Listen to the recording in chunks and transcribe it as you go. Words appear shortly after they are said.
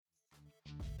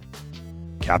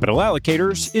Capital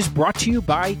Allocators is brought to you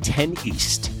by 10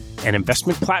 East, an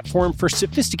investment platform for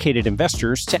sophisticated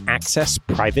investors to access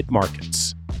private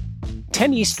markets.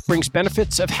 10 East brings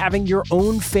benefits of having your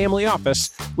own family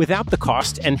office without the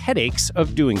cost and headaches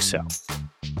of doing so.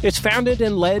 It's founded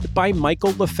and led by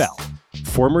Michael LaFell,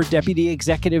 former Deputy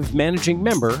Executive Managing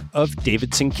Member of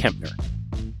Davidson Kempner.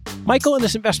 Michael and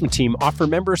his investment team offer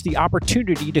members the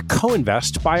opportunity to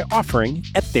co-invest by offering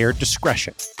at their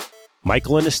discretion.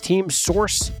 Michael and his team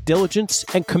source, diligence,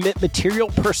 and commit material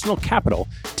personal capital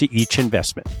to each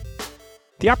investment.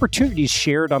 The opportunities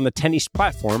shared on the 10 East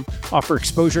platform offer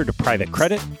exposure to private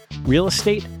credit, real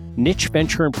estate, niche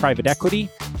venture and private equity,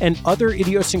 and other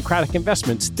idiosyncratic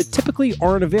investments that typically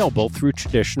aren't available through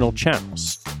traditional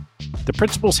channels. The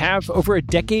principals have over a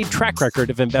decade track record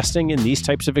of investing in these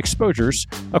types of exposures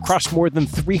across more than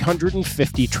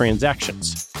 350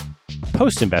 transactions.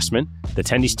 Post-investment, the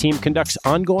 10 East team conducts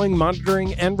ongoing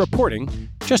monitoring and reporting,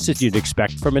 just as you'd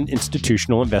expect from an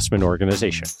institutional investment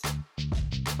organization.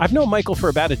 I've known Michael for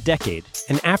about a decade,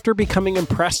 and after becoming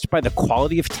impressed by the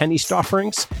quality of 10 East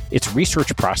offerings, its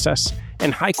research process,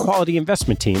 and high-quality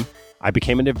investment team, I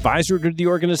became an advisor to the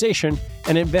organization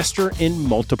and investor in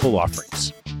multiple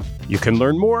offerings. You can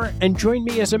learn more and join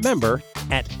me as a member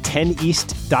at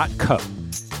 10east.co.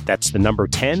 That's the number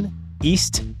 10,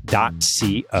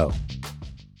 east.co.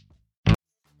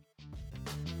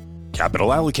 Capital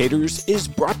Allocators is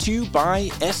brought to you by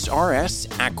SRS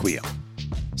Acquiom.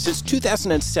 Since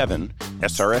 2007,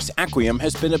 SRS Acquiom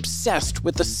has been obsessed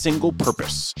with a single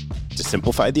purpose: to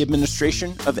simplify the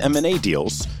administration of M&A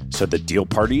deals so that deal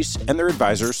parties and their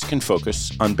advisors can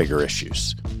focus on bigger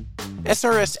issues.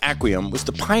 SRS Acquiom was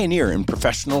the pioneer in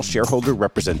professional shareholder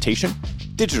representation,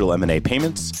 digital M&A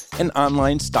payments, and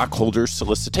online stockholder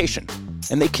solicitation,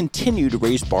 and they continue to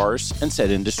raise bars and set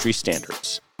industry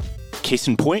standards. Case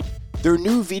in point, their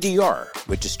new VDR,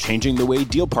 which is changing the way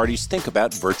deal parties think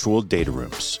about virtual data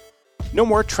rooms. No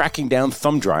more tracking down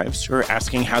thumb drives or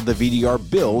asking how the VDR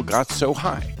bill got so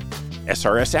high.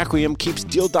 SRS Acquiom keeps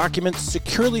deal documents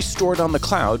securely stored on the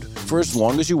cloud for as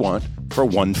long as you want for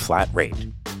one flat rate.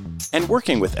 And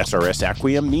working with SRS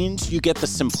Acquiom means you get the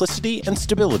simplicity and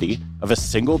stability of a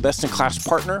single best-in-class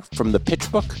partner from the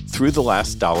pitch book through the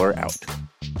last dollar out.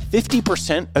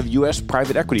 50% of U.S.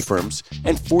 private equity firms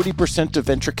and 40% of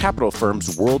venture capital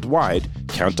firms worldwide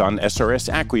count on SRS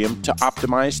Acquiom to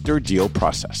optimize their deal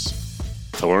process.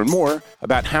 To learn more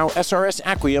about how SRS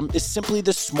Acquiom is simply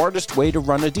the smartest way to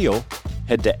run a deal,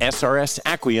 head to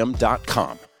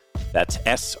srsacquiom.com. That's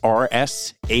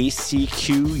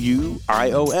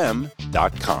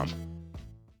srsacquiom.com.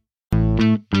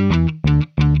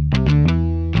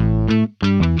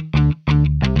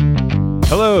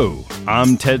 Hello,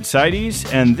 I'm Ted Seides,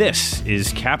 and this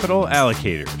is Capital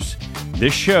Allocators.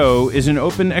 This show is an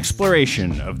open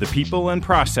exploration of the people and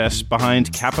process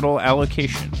behind capital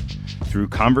allocation. Through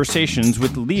conversations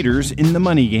with leaders in the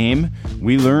money game,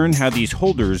 we learn how these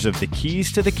holders of the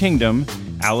keys to the kingdom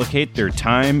allocate their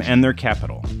time and their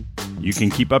capital. You can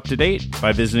keep up to date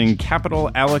by visiting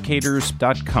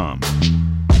capitalallocators.com.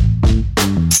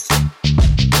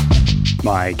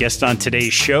 My guest on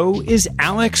today's show is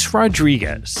Alex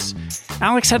Rodriguez.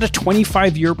 Alex had a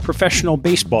 25-year professional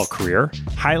baseball career,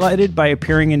 highlighted by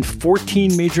appearing in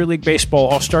 14 Major League Baseball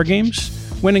All-Star games,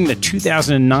 winning the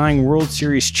 2009 World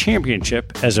Series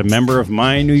championship as a member of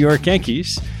my New York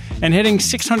Yankees, and hitting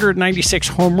 696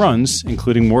 home runs,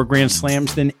 including more Grand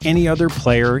Slams than any other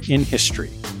player in history.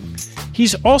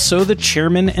 He's also the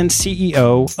chairman and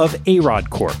CEO of A-Rod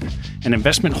Corp., an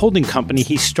investment holding company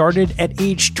he started at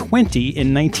age 20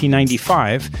 in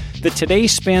 1995 that today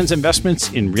spans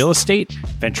investments in real estate,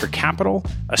 venture capital,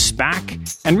 a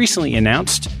SPAC, and recently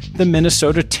announced the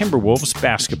Minnesota Timberwolves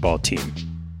basketball team.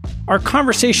 Our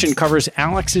conversation covers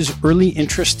Alex's early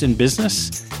interest in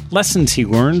business, lessons he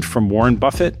learned from Warren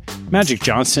Buffett, Magic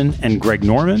Johnson, and Greg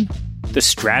Norman, the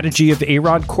strategy of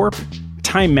A-Rod Corp.,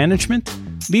 time management,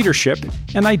 leadership,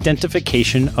 and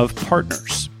identification of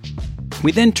partners.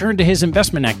 We then turned to his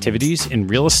investment activities in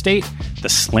real estate, the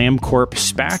Slam Corp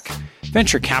SPAC,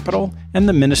 venture capital, and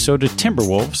the Minnesota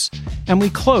Timberwolves, and we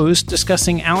closed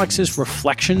discussing Alex's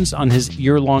reflections on his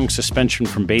year-long suspension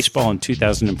from baseball in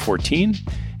 2014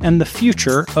 and the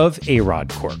future of A-Rod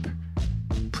Corp.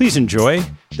 Please enjoy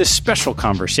this special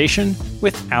conversation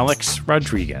with Alex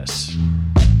Rodriguez.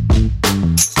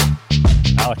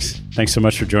 Alex, thanks so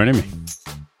much for joining me.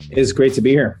 It is great to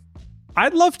be here.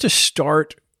 I'd love to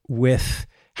start with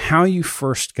how you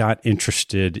first got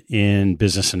interested in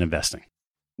business and investing.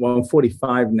 Well, I'm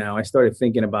 45 now. I started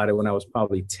thinking about it when I was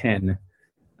probably 10.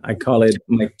 I call it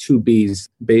my two B's,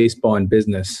 baseball and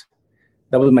business.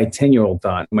 That was my 10-year-old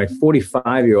thought. My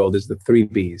 45-year-old is the three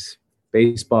Bs: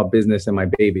 baseball, business, and my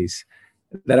babies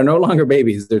that are no longer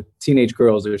babies. They're teenage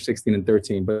girls. They're 16 and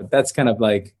 13. But that's kind of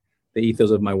like the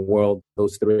ethos of my world,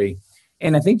 those three.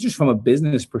 And I think just from a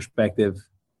business perspective,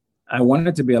 I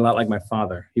wanted to be a lot like my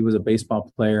father. He was a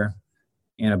baseball player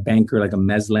and a banker, like a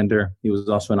mezz lender. He was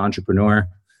also an entrepreneur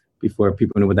before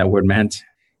people knew what that word meant.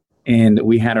 And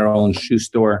we had our own shoe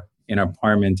store in our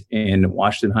apartment in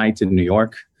Washington Heights in New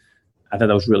York. I thought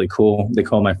that was really cool. They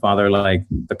called my father like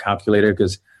the calculator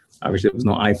because obviously there was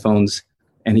no iPhones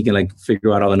and he can like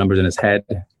figure out all the numbers in his head.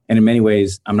 And in many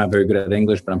ways, I'm not very good at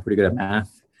English, but I'm pretty good at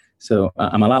math. So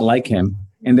I'm a lot like him.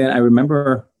 And then I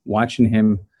remember watching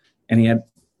him and he had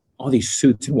all these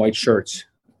suits and white shirts.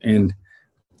 And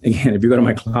again, if you go to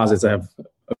my closets, I have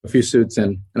a few suits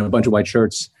and a bunch of white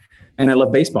shirts. And I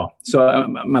love baseball. So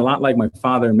I'm a lot like my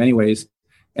father in many ways.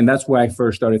 And that's where I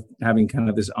first started having kind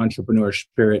of this entrepreneur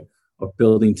spirit of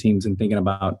building teams and thinking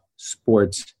about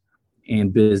sports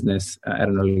and business at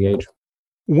an early age.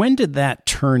 When did that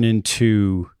turn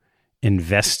into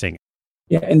investing?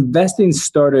 Yeah, investing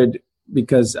started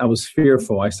because I was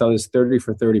fearful. I saw this 30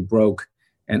 for 30 broke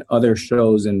and other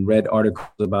shows and read articles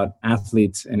about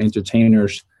athletes and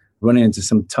entertainers running into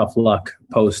some tough luck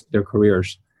post their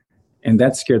careers. And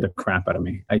that scared the crap out of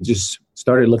me. I just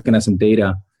started looking at some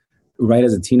data right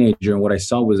as a teenager. And what I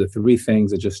saw was the three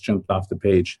things that just jumped off the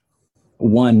page.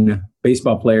 One,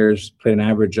 baseball players played an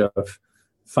average of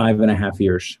 5.5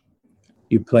 years.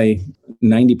 You play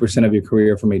 90% of your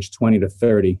career from age 20 to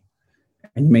 30,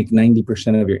 and you make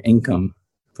 90% of your income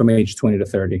from age 20 to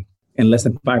 30. And less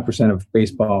than 5% of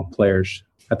baseball players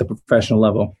at the professional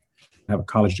level have a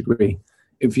college degree.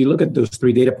 If you look at those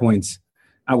three data points,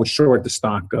 I would short the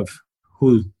stock of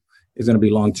who is going to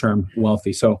be long-term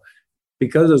wealthy. So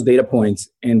because of those data points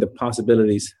and the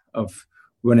possibilities of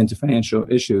running into financial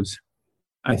issues,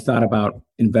 I thought about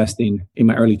investing in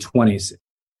my early 20s.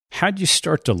 How'd you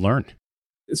start to learn?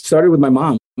 It started with my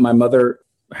mom. My mother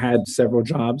had several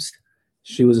jobs.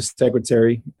 She was a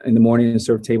secretary in the morning and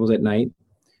served tables at night.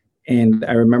 And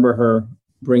I remember her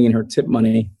bringing her tip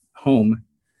money home.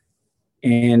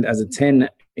 And as a 10,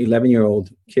 11-year-old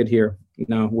kid here,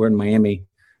 now we're in Miami.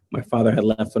 My father had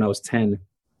left when I was 10.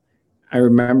 I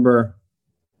remember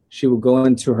she would go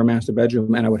into her master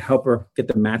bedroom and I would help her get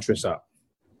the mattress up.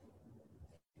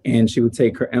 And she would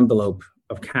take her envelope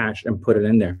of cash and put it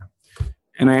in there.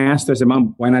 And I asked her, I said,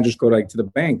 Mom, why not just go to the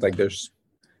bank? Like there's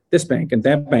this bank and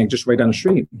that bank just right down the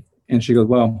street. And she goes,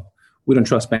 well, we don't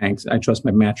trust banks. I trust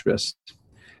my mattress.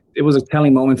 It was a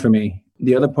telling moment for me.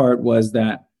 The other part was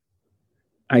that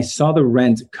I saw the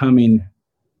rent coming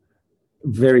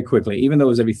very quickly, even though it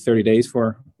was every 30 days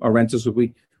for our renters.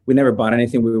 We never bought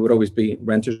anything. We would always be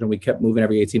renters and we kept moving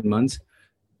every 18 months.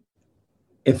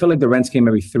 It felt like the rents came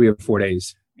every 3 or 4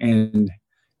 days. And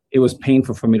it was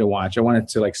painful for me to watch. I wanted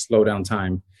to slow down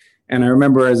time. And I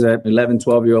remember as an 11,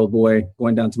 12-year-old boy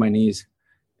going down to my knees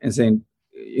and saying,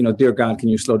 dear God, can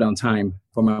you slow down time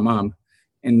for my mom?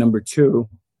 And number two,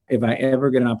 if I ever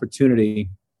get an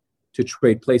opportunity to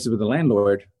trade places with the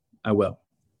landlord, I will.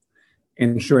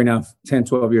 And sure enough, 10,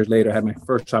 12 years later, I had my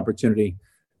first opportunity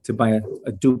to buy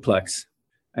a duplex.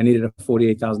 I needed a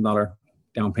 $48,000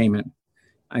 down payment.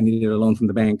 I needed a loan from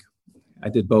the bank. I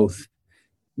did both.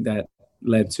 That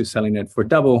led to selling it for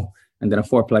double, and then a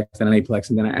fourplex and an eightplex.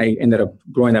 And then I ended up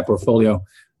growing that portfolio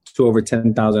to over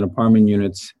 10,000 apartment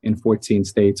units in 14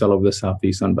 states all over the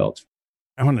Southeast Sunbelt.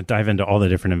 I want to dive into all the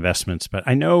different investments, but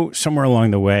I know somewhere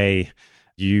along the way,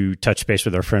 you touched base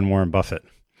with our friend Warren Buffett.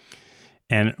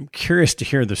 And I'm curious to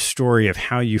hear the story of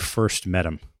how you first met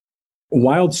him. A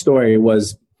wild story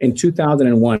was in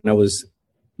 2001, I was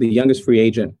the youngest free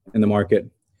agent in the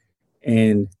market.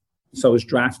 And so I was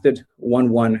drafted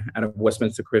 1-1 out of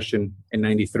Westminster Christian in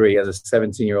 93 as a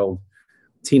 17-year-old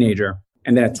teenager.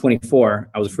 And then at 24,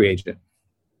 I was a free agent.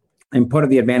 And part of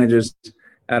the advantages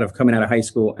coming out of high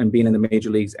school and being in the major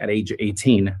leagues at age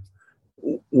 18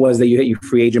 was that you hit your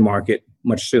free agent market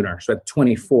much sooner. So at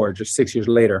 24, just 6 years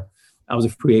later, I was a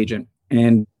free agent.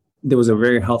 And there was a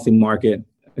very healthy market.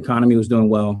 The economy was doing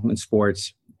well in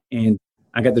sports. And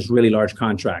I got this really large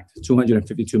contract,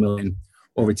 $252 million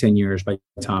over 10 years by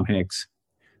Tom Hicks.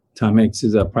 Tom Hicks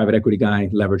is a private equity guy,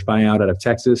 leveraged buyout out of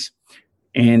Texas.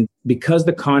 And because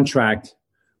the contract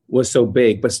was so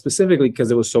big, but specifically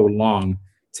because it was so long,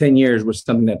 10 years was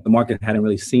something that the market hadn't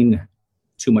really seen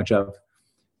too much of.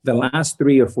 The last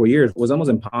 3 or 4 years was almost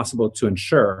impossible to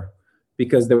insure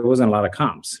because there wasn't a lot of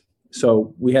comps.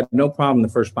 So we had no problem the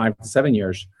first 5 to 7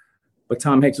 years, but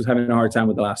Tom Hicks was having a hard time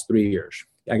with the last 3 years.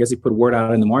 I guess he put word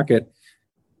out in the market,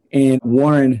 and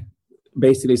Warren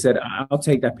basically said, I'll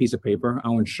take that piece of paper,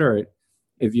 I'll insure it,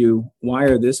 if you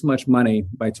wire this much money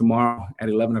by tomorrow at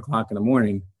 11 o'clock in the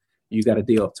morning, you got a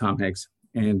deal, Tom Hicks.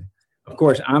 And of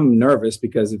course, I'm nervous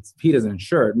because if he doesn't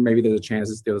insure it, maybe there's a chance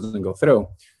this deal doesn't go through.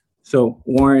 So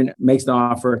Warren makes the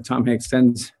offer. Tom Hicks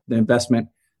sends the investment.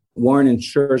 Warren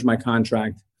insures my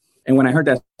contract. And when I heard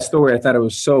that story, I thought it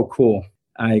was so cool.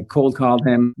 I cold called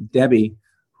him. Debbie,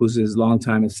 who's his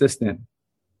longtime assistant,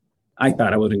 I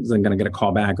thought I wasn't going to get a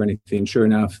call back or anything. Sure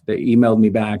enough, they emailed me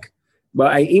back.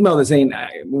 But I emailed them saying,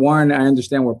 Warren, I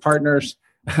understand we're partners.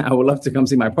 I would love to come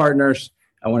see my partners.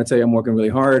 I want to tell you I'm working really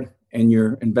hard and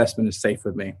your investment is safe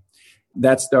with me.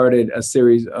 That started a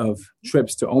series of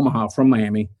trips to Omaha from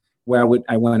Miami, where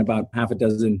I went about half a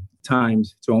dozen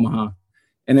times to Omaha.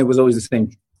 And it was always the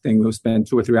same thing. We would spend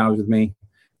 2 or 3 hours with me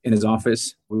in his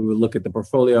office. We would look at the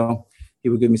portfolio. He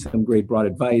would give me some great broad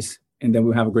advice, and then we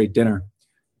would have a great dinner.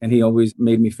 And he always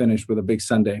made me finish with a big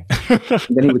sundae.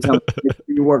 Then he would tell me, if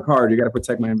you work hard, you got to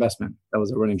protect my investment. That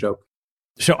was a running joke.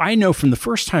 So I know from the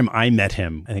first time I met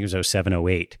him, I think it was 07,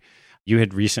 08, you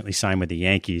had recently signed with the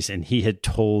Yankees, and he had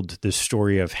told the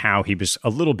story of how he was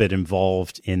a little bit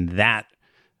involved in that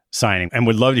signing, and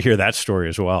would love to hear that story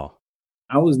as well.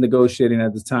 I was negotiating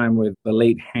at the time with the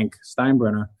late Hank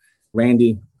Steinbrenner,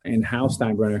 Randy and Hal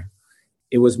Steinbrenner.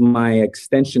 It was my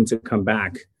extension to come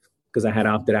back because I had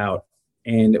opted out.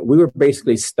 And we were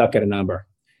basically stuck at a number.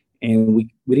 And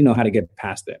we didn't know how to get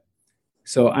past it.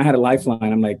 So I had a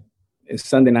lifeline. I'm like, it's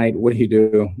Sunday night. What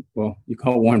do? Well, you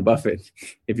call Warren Buffett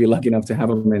if you're lucky enough to have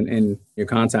him in your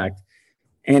contact.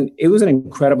 And it was an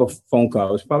incredible phone call.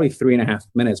 It was probably 3.5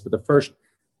 minutes. But the first,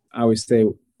 I always say,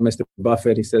 Mr.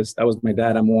 Buffett, he says, that was my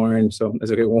dad. I'm Warren. So I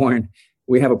said, okay, Warren,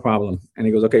 we have a problem. And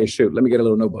he goes, okay, shoot, let me get a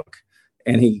little notebook.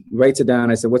 And he writes it down.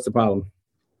 I said, what's the problem?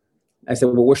 I said,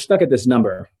 well, we're stuck at this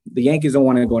number. The Yankees don't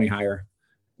want to go any higher.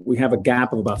 We have a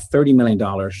gap of about $30 million.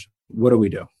 What do we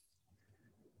do?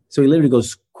 So he literally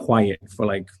goes quiet for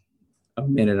like a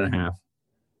minute and a half.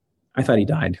 I thought he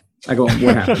died. I go,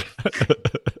 what happened?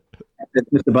 I said,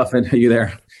 Mr. Buffett, are you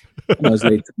there? And I was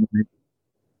late.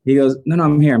 He goes, no,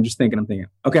 I'm here. I'm thinking.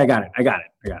 Okay, I got it.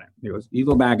 He goes, you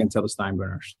go back and tell the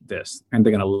Steinbrenners this, and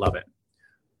they're going to love it.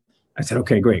 I said,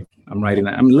 okay, great. I'm writing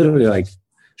that. I'm literally like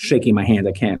shaking my hand.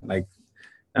 I can't,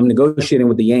 I'm negotiating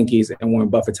with the Yankees and Warren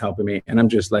Buffett's helping me. And I'm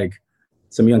just like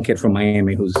some young kid from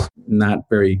Miami who's not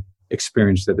very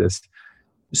experienced at this.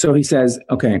 So he says,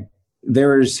 okay,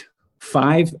 there's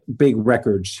 5 big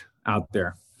records out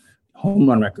there, home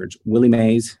run records. Willie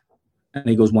Mays, and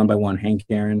he goes one by one. Hank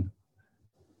Aaron,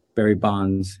 Barry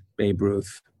Bonds, Babe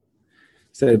Ruth.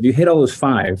 So if you hit all those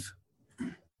 5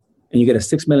 and you get a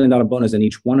 $6 million bonus in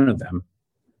each one of them,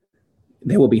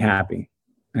 they will be happy.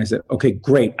 And I said, okay,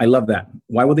 great. I love that.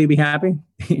 Why will they be happy?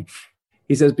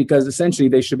 He says, because essentially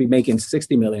they should be making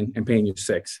 $60 million and paying you $6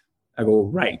 million. I go,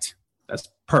 right. That's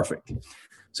perfect.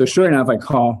 So sure enough, I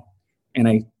call and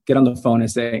I get on the phone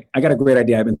and say, I got a great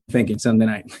idea. I've been thinking Sunday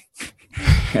night.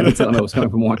 I didn't tell him it was coming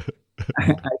from Warren.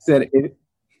 I said,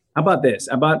 how about this?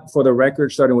 How about for the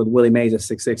record, starting with Willie Mays at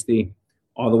 660,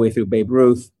 all the way through Babe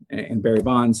Ruth and Barry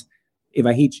Bonds. If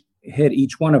I hit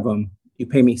each one of them, you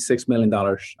pay me $6 million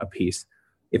a piece.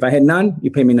 If I had none,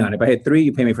 you pay me none. If I had 3,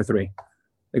 you pay me for 3.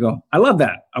 They go, I love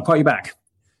that. I'll call you back.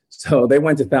 So they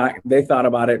went to that. They thought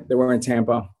about it. They were in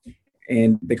Tampa.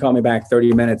 And they called me back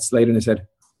 30 minutes later and they said,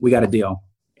 we got a deal.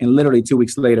 And literally 2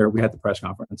 weeks later, we had the press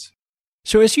conference.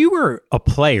 So as you were a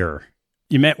player,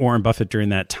 you met Warren Buffett during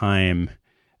that time.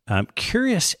 I'm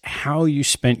curious how you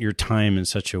spent your time in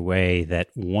such a way that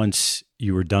once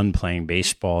you were done playing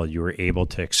baseball, you were able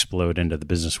to explode into the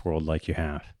business world like you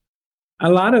have. A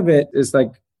lot of it is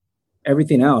like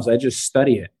everything else. I just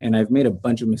study it, and I've made a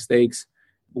bunch of mistakes.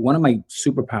 One of my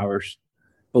superpowers,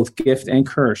 both gift and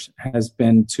curse, has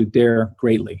been to dare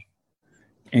greatly.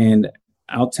 And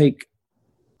I'll take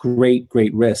great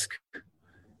risk.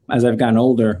 As I've gotten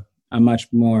older, I'm much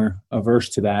more averse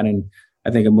to that. And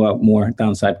I think I'm more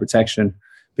downside protection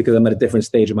because I'm at a different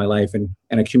stage of my life and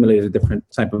accumulated a different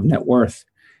type of net worth.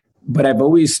 But I've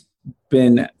always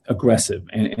been aggressive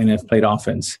and have played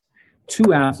offense.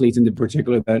 2 athletes in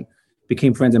particular that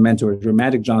became friends and mentors were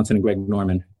Magic Johnson and Greg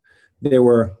Norman. They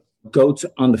were GOATs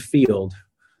on the field,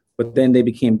 but then they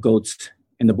became GOATs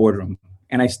in the boardroom.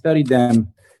 And I studied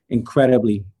them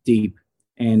incredibly deep.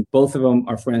 And both of them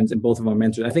are friends and both of them are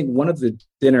mentors. I think one of the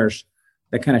dinners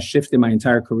that kind of shifted my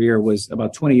entire career was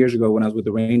about 20 years ago when I was with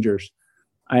the Rangers.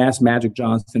 I asked Magic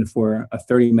Johnson for a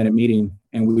 30-minute meeting,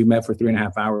 and we met for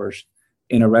 3.5 hours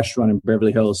in a restaurant in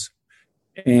Beverly Hills.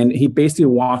 And he basically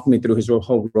walked me through his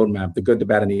whole roadmap, the good, the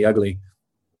bad, and the ugly,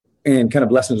 and kind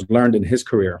of lessons learned in his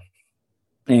career.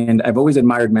 And I've always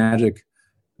admired Magic,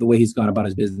 the way he's gone about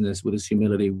his business, with his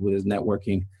humility, with his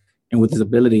networking. and with his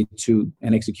ability to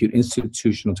and execute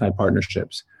institutional type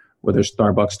partnerships, whether it's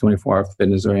Starbucks, 24 Hour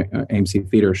Fitness, or AMC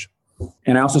Theaters.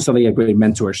 And I also saw that he had great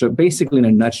mentors. So basically, in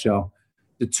a nutshell,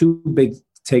 the two big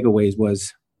takeaways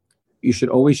was you should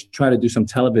always try to do some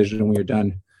television when you're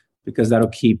done, because that'll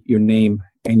keep your name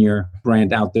and your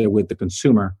brand out there with the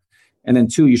consumer. And then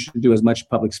two, you should do as much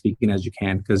public speaking as you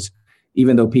can, because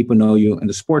even though people know you in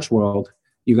the sports world,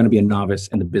 you're going to be a novice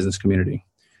in the business community.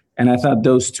 And I thought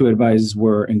those two advices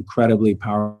were incredibly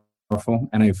powerful.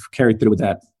 And I've carried through with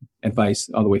that advice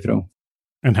all the way through.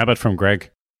 And how about from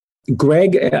Greg?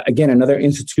 Greg, again, another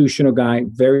institutional guy,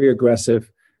 very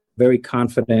aggressive, very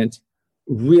confident,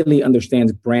 really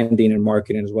understands branding and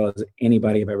marketing as well as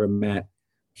anybody I've ever met.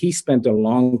 He spent a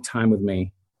long time with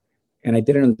me, and I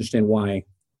didn't understand why.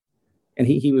 And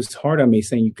he was hard on me,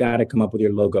 saying, you got to come up with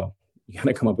your logo. You got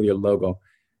to come up with your logo.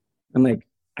 I'm like,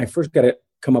 I first got to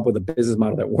come up with a business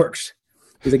model that works.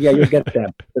 He's like, yeah, you'll get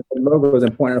that. But the logo is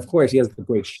important. And of course, he has the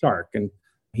great shark, and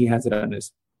he has it on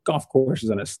his golf courses,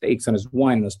 on his steaks, on his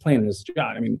wine, on his plane, on his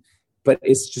yacht. I mean, but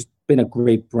it's just been a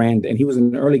great brand. And he was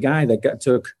an early guy that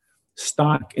took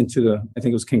stock into I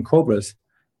think it was King Cobras,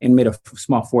 and made a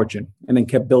small fortune, and then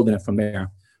kept building it from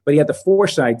there. But he had the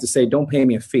foresight to say, don't pay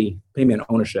me a fee, pay me an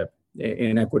ownership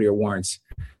in equity or warrants.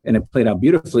 And it played out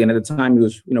beautifully. And at the time, he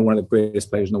was, one of the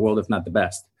greatest players in the world, if not the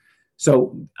best.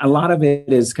 So a lot of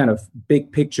it is kind of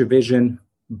big picture vision,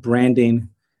 branding,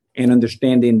 and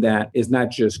understanding that it's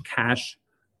not just cash,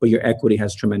 but your equity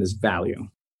has tremendous value.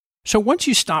 So once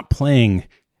you stopped playing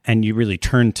and you really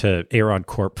turned to A-Rod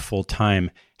Corp full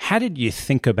time, how did you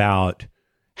think about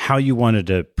how you wanted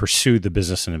to pursue the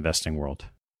business and investing world?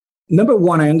 Number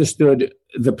one, I understood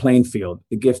the playing field,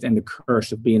 the gift and the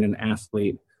curse of being an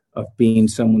athlete, of being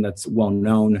someone that's well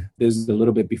known. This is a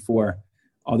little bit before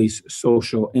all these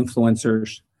social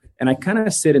influencers. And I kind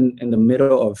of sit in the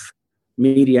middle of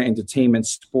media, entertainment,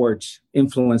 sports,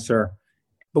 influencer.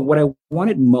 But what I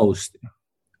wanted most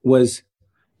was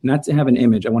not to have an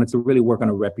image. I wanted to really work on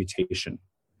a reputation.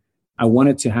 I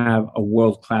wanted to have a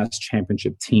world-class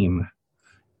championship team.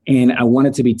 And I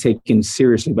wanted to be taken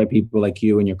seriously by people like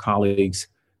you and your colleagues.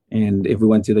 And if we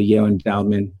went to the Yale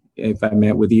endowment, if I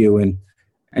met with you and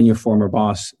your former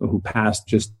boss who passed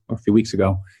just a few weeks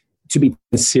ago, to be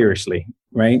taken seriously,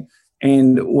 right?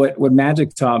 And what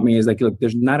Magic taught me is like, look,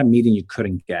 there's not a meeting you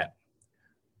couldn't get.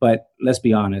 But let's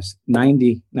be honest,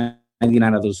 99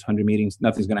 of those 100 meetings,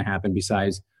 nothing's going to happen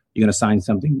besides you're going to sign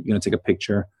something, you're going to take a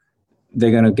picture,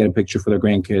 they're going to get a picture for their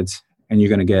grandkids, and you're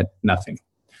going to get nothing.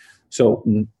 So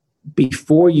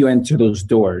before you enter those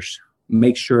doors,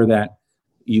 make sure that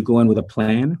you go in with a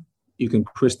plan, you can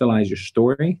crystallize your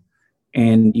story,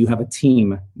 and you have a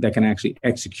team that can actually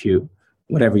execute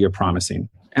whatever you're promising.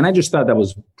 And I just thought that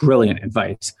was brilliant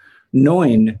advice,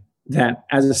 knowing that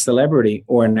as a celebrity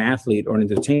or an athlete or an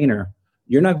entertainer,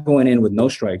 you're not going in with no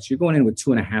strikes. You're going in with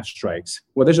 2.5 strikes.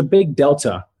 Well, there's a big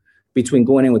delta between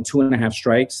going in with 2.5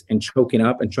 strikes and choking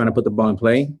up and trying to put the ball in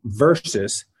play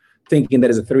versus thinking that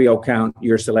as a 3-0 count,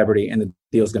 you're a celebrity and the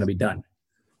deal's going to be done.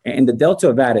 And the delta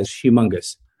of that is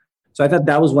humongous. So I thought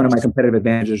that was one of my competitive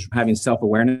advantages, having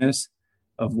self-awareness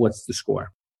of what's the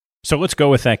score. So let's go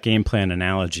with that game plan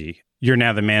analogy. You're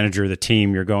now the manager of the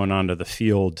team. You're going onto the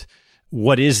field.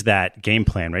 What is that game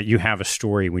plan, right? You have a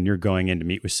story when you're going in to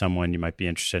meet with someone. You might be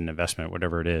interested in investment,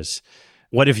 whatever it is.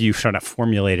 What have you sort of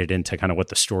formulated into kind of what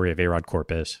the story of A-Rod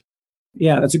Corp is?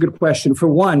 Yeah, that's a good question. For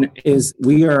one, is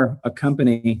we are a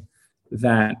company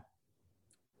that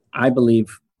I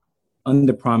believe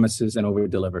under-promises and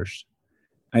over-delivers.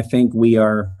 I think we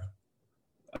are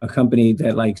a company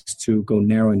that likes to go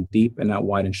narrow and deep and not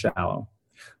wide and shallow.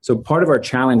 So part of our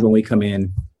challenge when we come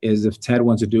in is if Ted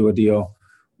wants to do a deal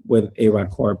with A-Rod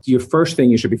Corp, your first thing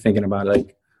you should be thinking about,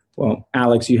 like, well,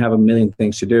 Alex, you have a million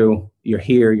things to do. You're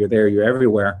here, you're there, you're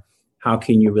everywhere. How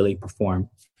can you really perform?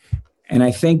 And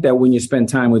I think that when you spend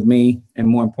time with me, and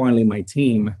more importantly, my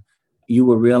team, you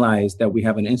will realize that we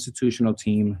have an institutional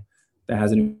team that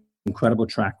has an incredible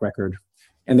track record.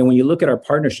 And then when you look at our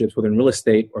partnerships, whether in real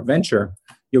estate or venture,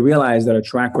 you'll realize that our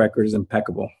track record is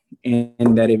impeccable.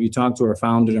 And that if you talk to our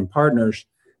founders and partners,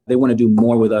 they want to do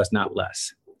more with us, not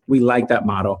less. We like that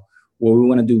model where we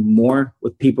want to do more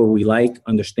with people we like,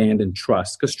 understand, and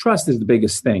trust. Because trust is the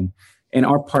biggest thing. And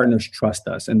our partners trust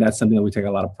us. And that's something that we take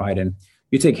a lot of pride in.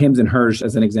 You take Hims and Hers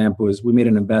as an example, is we made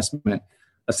an investment,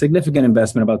 a significant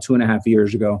investment about 2.5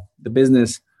 years ago. The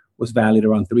business was valued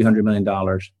around $300 million,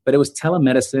 but it was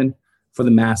telemedicine for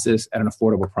the masses at an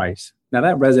affordable price. Now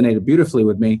that resonated beautifully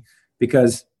with me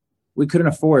because we couldn't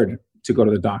afford to go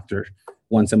to the doctor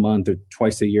once a month or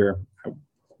twice a year. I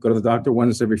go to the doctor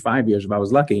once every 5 years if I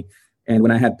was lucky. And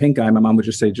when I had pink eye, my mom would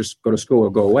just say, just go to school or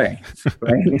go away.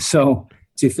 Right. So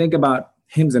to think about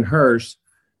hims and hers,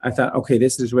 I thought, okay,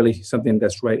 this is really something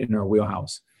that's right in our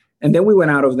wheelhouse. And then we went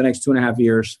out over the next 2.5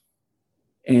 years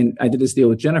and I did this deal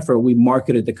with Jennifer. We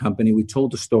marketed the company. We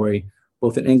told the story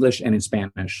both in English and in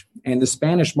Spanish. And the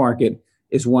Spanish market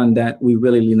is one that we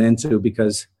really lean into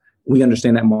because we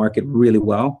understand that market really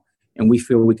well and we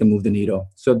feel we can move the needle.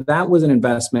 So that was an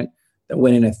investment that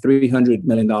went in at $300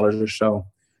 million or so.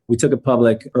 We took it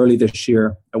public early this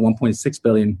year at $1.6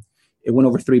 billion. It went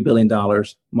over $3 billion.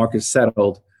 Market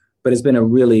settled, but it's been a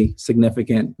really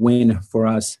significant win for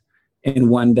us. And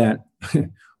one that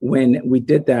when we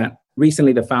did that,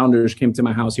 recently the founders came to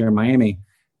my house here in Miami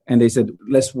and they said,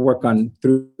 let's work on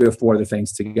 3 or 4 other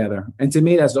things together. And to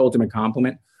me, that's the ultimate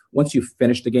compliment. Once you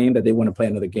finish the game, that they want to play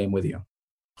another game with you.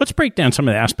 Let's break down some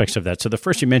of the aspects of that. So the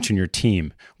first, you mentioned your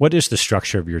team. What is the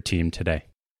structure of your team today?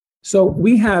 So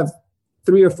we have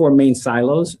 3 or 4 main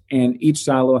silos, and each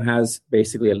silo has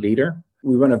basically a leader.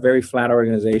 We run a very flat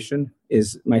organization.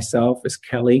 Is myself, is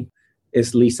Kelly,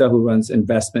 is Lisa, who runs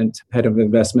investment, head of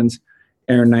investments.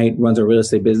 Aaron Knight runs our real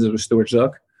estate business with Stuart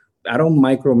Zook. I don't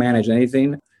micromanage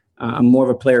anything. I'm more of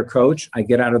a player coach. I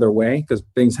get out of their way because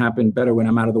things happen better when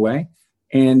I'm out of the way.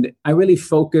 And I really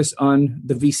focus on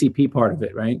the VCP part of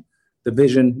it, right? The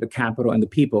vision, the capital, and the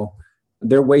people.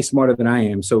 They're way smarter than I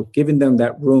am. So giving them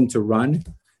that room to run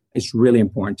is really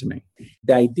important to me.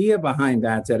 The idea behind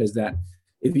that is that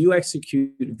if you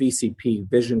execute VCP,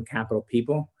 vision, capital,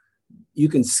 people, you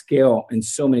can scale in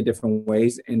so many different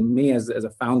ways. And me as a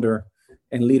founder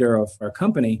and leader of our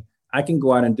company, I can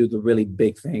go out and do the really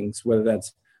big things, whether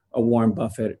that's a Warren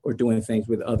Buffett or doing things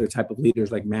with other type of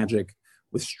leaders like Magic,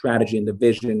 with strategy and the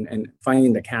vision and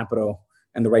finding the capital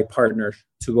and the right partners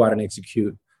to go out and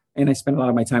execute. And I spend a lot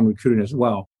of my time recruiting as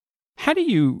well. How do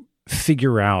you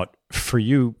figure out, for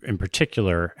you in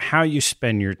particular, how you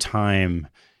spend your time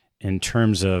in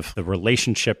terms of the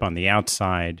relationship on the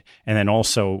outside and then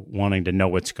also wanting to know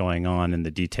what's going on in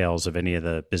the details of any of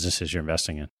the businesses you're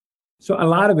investing in? So a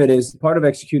lot of it is part of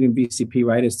executing VCP,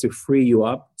 right, is to free you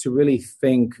up to really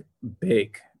think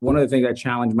big. One of the things I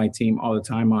challenge my team all the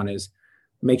time on is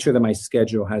make sure that my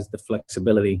schedule has the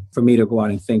flexibility for me to go out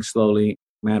and think slowly.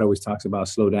 Matt always talks about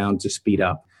slow down to speed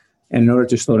up. And in order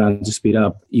to slow down to speed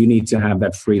up, you need to have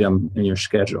that freedom in your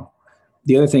schedule.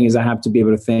 The other thing is I have to be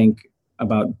able to think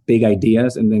about big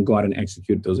ideas and then go out and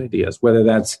execute those ideas, whether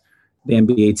that's the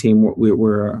NBA team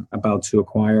we're about to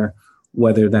acquire,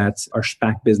 whether that's our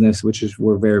SPAC business, which is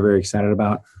we're very, very excited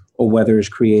about, or whether it's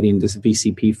creating this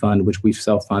VCP fund, which we've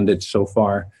self-funded so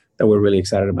far that we're really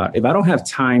excited about. If I don't have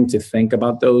time to think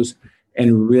about those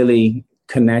and really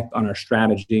connect on our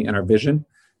strategy and our vision,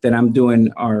 then I'm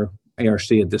doing our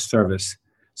ARC a disservice.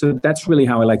 So that's really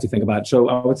how I like to think about it. So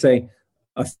I would say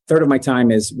a third of my time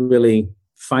is really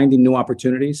finding new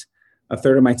opportunities. A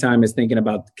third of my time is thinking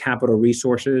about capital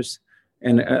resources.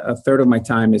 And a third of my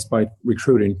time is by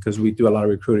recruiting, because we do a lot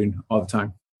of recruiting all the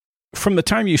time. From the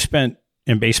time you spent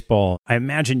in baseball, I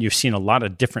imagine you've seen a lot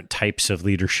of different types of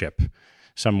leadership,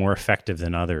 some more effective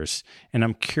than others. And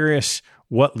I'm curious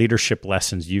what leadership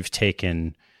lessons you've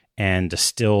taken and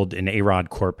distilled in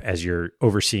A-Rod Corp as you're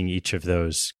overseeing each of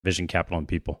those vision, capital, and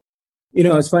people. You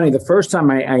know, it's funny. The first time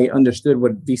I understood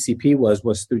what VCP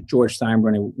was through George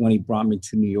Steinbrenner when he brought me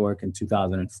to New York in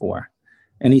 2004.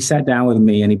 And he sat down with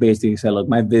me and he basically said, look,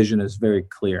 my vision is very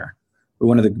clear. We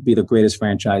want to be the greatest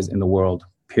franchise in the world,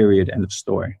 period, end of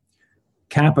story.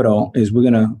 Capital is we're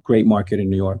going to great market in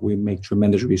New York. We make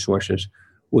tremendous resources.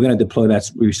 We're going to deploy that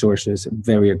resources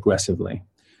very aggressively.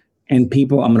 And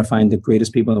people, I'm going to find the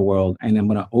greatest people in the world and I'm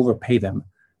going to overpay them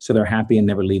so they're happy and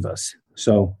never leave us.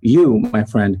 So you, my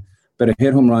friend, better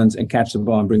hit home runs and catch the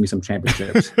ball and bring me some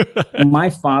championships. My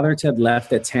father, Ted,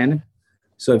 left at 10.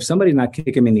 So if somebody's not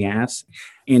kicking me in the ass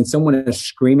and someone is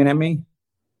screaming at me,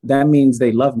 that means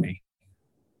they love me.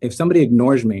 If somebody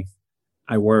ignores me,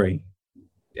 I worry.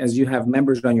 As you have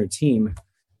members on your team,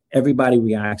 everybody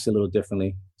reacts a little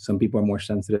differently. Some people are more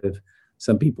sensitive.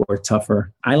 Some people are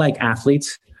tougher. I like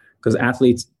athletes because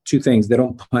athletes, 2 things. They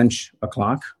don't punch a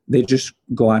clock. They just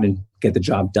go out and get the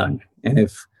job done. And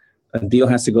if a deal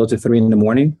has to go to 3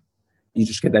 a.m, you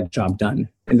just get that job done.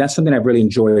 And that's something I've really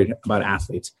enjoyed about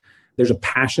athletes. There's a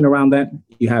passion around that.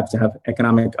 You have to have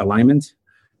economic alignment.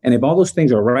 And if all those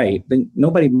things are right, then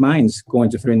nobody minds going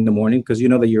to 3 a.m. because you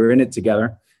know that you're in it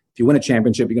together. If you win a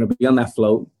championship, you're going to be on that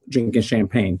float drinking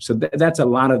champagne. So that's a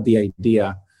lot of the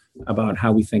idea about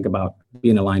how we think about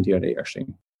being aligned here at ARC.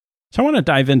 So I want to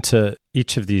dive into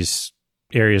each of these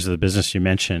areas of the business you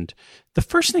mentioned. The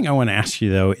first thing I want to ask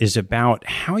you, though, is about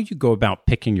how you go about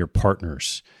picking your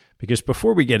partners. Because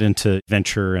before we get into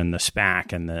venture and the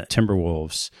SPAC and the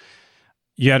Timberwolves,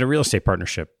 you had a real estate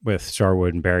partnership with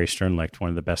Starwood and Barry Sternlicht, one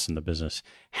of the best in the business.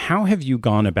 How have you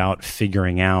gone about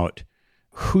figuring out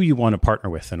who you want to partner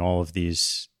with in all of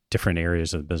these different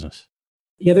areas of the business?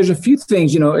 Yeah, there's a few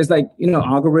things, it's like,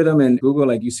 algorithm and Google,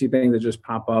 like you see things that just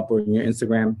pop up or in your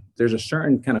Instagram. There's a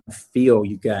certain kind of feel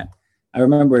you get. I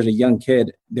remember as a young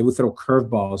kid, they would throw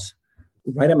curveballs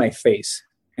right at my face.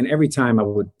 And every time I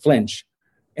would flinch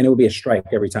and it would be a strike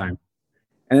every time.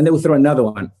 And then they would throw another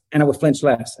one and I would flinch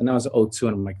less. And I was 0-2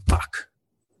 and I'm like, fuck,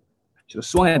 I should have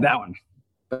swung at that one.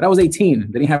 But I was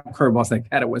 18. They didn't have curveballs like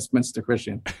that at Westminster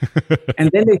Christian. And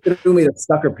then they threw me the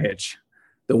sucker pitch,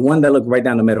 the one that looked right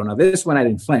down the middle. Now this one I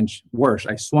didn't flinch. Worse,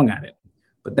 I swung at it.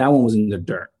 But that one was in the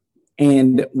dirt.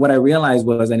 And what I realized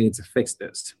was I needed to fix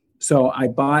this. So I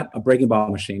bought a breaking ball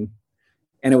machine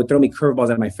and it would throw me curveballs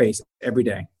at my face every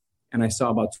day. And I saw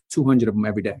about 200 of them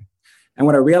every day. And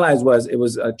what I realized was it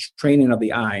was a training of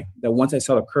the eye that once I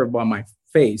saw the curveball in my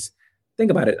face,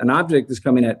 think about it. An object is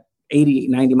coming at 80,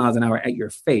 90 miles an hour at your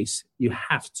face. You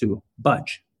have to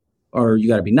budge or you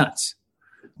got to be nuts.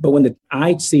 But when the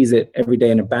eye sees it every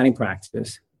day in a batting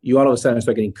practice, you all of a sudden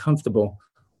start getting comfortable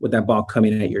with that ball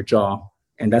coming in at your jaw.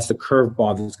 And that's the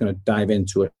curveball that's going to dive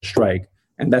into a strike.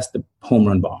 And that's the home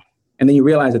run ball. And then you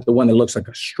realize that the one that looks like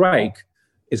a strike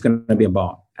is going to be a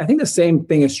ball. I think the same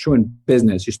thing is true in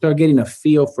business. You start getting a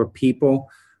feel for people,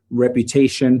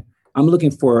 reputation. I'm looking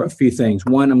for a few things.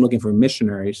 One, I'm looking for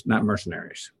missionaries, not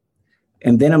mercenaries.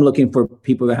 And then I'm looking for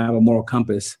people that have a moral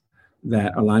compass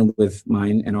that align with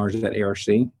mine and ours at ARC.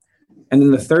 And then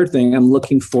the third thing, I'm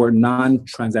looking for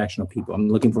non-transactional people. I'm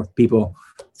looking for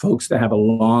folks that have a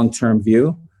long-term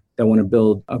view, that want to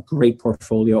build a great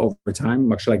portfolio over time,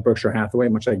 much like Berkshire Hathaway,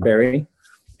 much like Barry.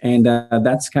 And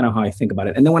that's kind of how I think about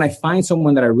it. And then when I find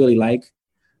someone that I really like,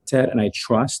 Ted, and I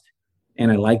trust,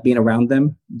 and I like being around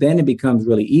them, then it becomes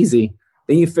really easy.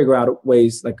 Then you figure out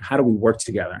ways like, how do we work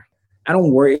together? I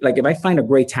don't worry. Like if I find a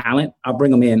great talent, I'll bring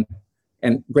them in,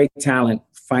 and great talent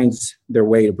finds their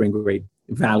way to bring great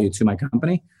value to my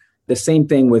company. The same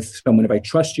thing with someone. If I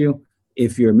trust you,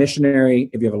 if you're a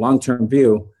missionary, if you have a long-term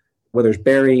view, whether it's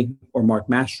Barry or Mark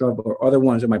Mastrov or other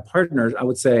ones of my partners, I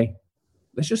would say,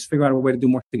 let's just figure out a way to do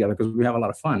more together because we have a lot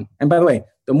of fun. And by the way,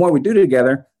 the more we do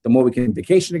together, the more we can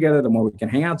vacation together, the more we can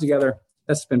hang out together.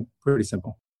 That's been pretty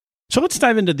simple. So let's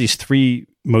dive into these three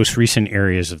most recent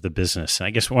areas of the business. I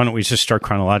guess why don't we just start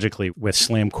chronologically with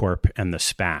SlamCorp and the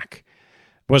SPAC. It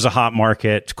was a hot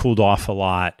market, cooled off a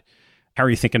lot. How are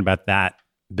you thinking about that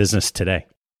business today?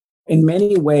 In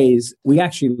many ways, we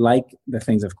actually like the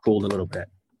things have cooled a little bit,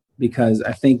 because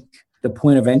I think the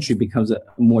point of entry becomes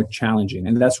more challenging.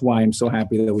 And that's why I'm so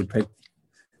happy that we picked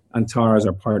Antara as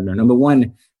our partner. Number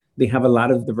one, they have a lot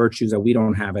of the virtues that we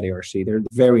don't have at ARC. They're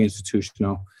very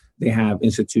institutional. They have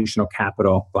institutional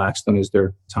capital. Blackstone is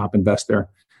their top investor.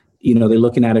 They're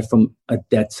looking at it from a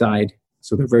debt side.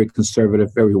 So they're very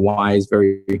conservative, very wise,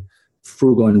 very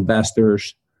frugal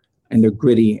investors, and they're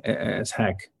gritty as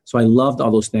heck. So I loved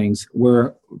all those things.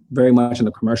 We're very much on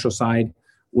the commercial side.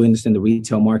 We understand the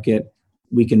retail market.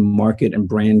 We can market and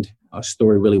brand our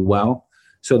story really well.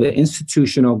 So the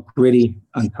institutional, gritty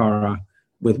Antara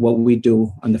with what we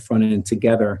do on the front end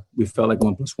together, we felt like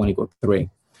 1 + 1 = 3.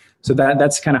 So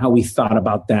that's kind of how we thought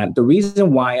about that. The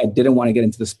reason why I didn't want to get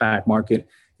into the SPAC market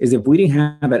is if we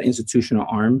didn't have that institutional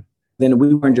arm, then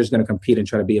we weren't just going to compete and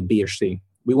try to be a B or C.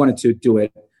 We wanted to do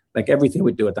it like everything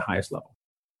we do at the highest level.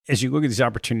 As you look at these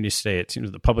opportunities today, it seems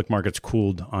the public market's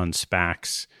cooled on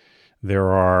SPACs.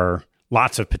 There are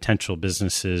lots of potential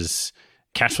businesses,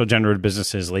 cash flow generative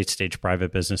businesses, late stage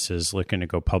private businesses looking to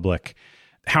go public.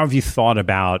 How have you thought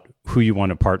about who you want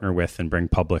to partner with and bring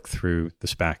public through the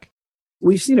SPAC?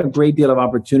 We've seen a great deal of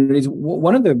opportunities.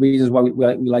 One of the reasons why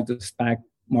we like the SPAC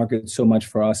market so much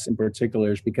for us in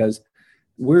particular is because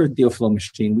we're a deal flow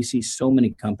machine. We see so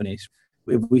many companies.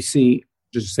 If we see,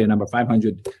 just to say a number,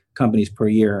 500 companies per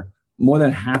year, more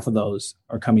than half of those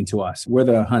are coming to us. We're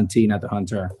the huntee, not the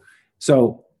hunter.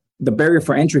 So the barrier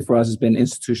for entry for us has been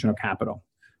institutional capital.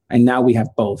 And now we have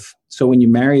both. So when you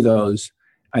marry those,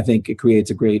 I think it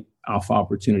creates a great alpha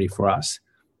opportunity for us.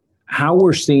 How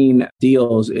we're seeing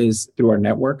deals is through our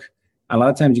network. A lot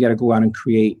of times you got to go out and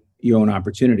create your own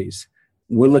opportunities.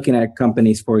 We're looking at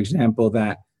companies, for example,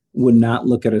 that would not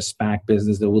look at a SPAC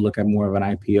business, that would look at more of an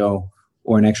IPO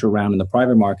or an extra round in the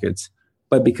private markets.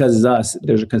 But because it's us,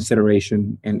 there's a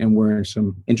consideration and we're in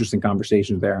some interesting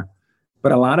conversations there.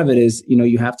 But a lot of it is,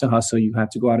 you have to hustle. You have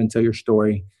to go out and tell your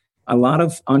story. A lot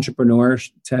of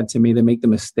entrepreneurs, Ted, to me, they make the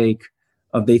mistake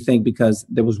of they think because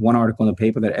there was one article in the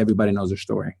paper that everybody knows their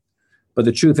story. But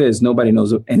the truth is, nobody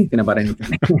knows anything about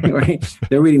anything, right?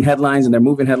 They're reading headlines and they're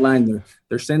moving headlines.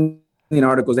 They're sending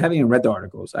articles. They haven't even read the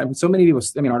articles. So many people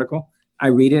send me an article. I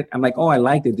read it. I'm like, oh, I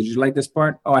liked it. Did you like this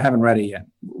part? Oh, I haven't read it yet.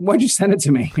 Why'd you send it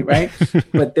to me, right?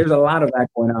 But there's a lot of that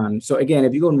going on. So again,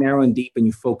 if you go narrow and deep and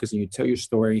you focus and you tell your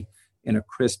story in a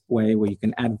crisp way where you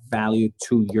can add value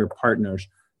to your partners,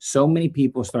 so many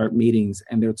people start meetings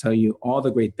and they'll tell you all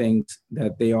the great things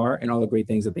that they are and all the great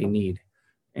things that they need.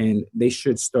 And they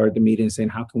should start the meeting saying,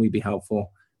 how can we be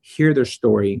helpful? Hear their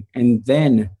story and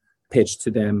then pitch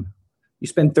to them. You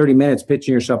spend 30 minutes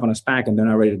pitching yourself on a SPAC and they're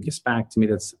not ready to get SPAC. To me,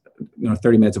 that's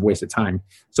 30 minutes of wasted time.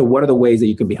 So what are the ways that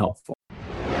you can be helpful?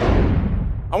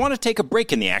 I want to take a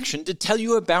break in the action to tell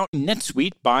you about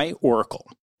NetSuite by Oracle,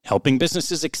 helping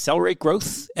businesses accelerate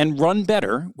growth and run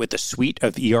better with a suite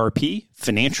of ERP,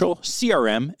 financial,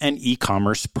 CRM, and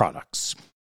e-commerce products.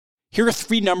 Here are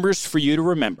 3 numbers for you to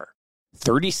remember: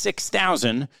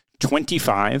 36,000,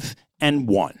 25, and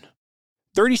 1.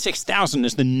 36,000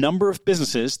 is the number of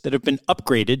businesses that have been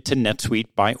upgraded to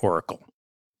NetSuite by Oracle.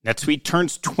 NetSuite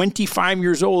turns 25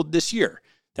 years old this year.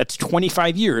 That's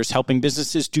 25 years helping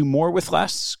businesses do more with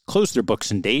less, close their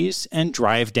books in days, and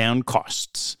drive down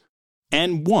costs.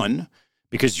 And 1,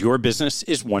 because your business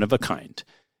is one of a kind.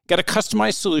 Get a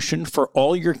customized solution for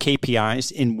all your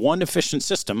KPIs in one efficient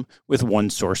system with one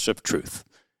source of truth.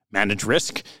 Manage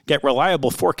risk, get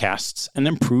reliable forecasts, and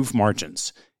improve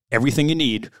margins. Everything you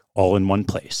need, all in one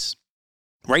place.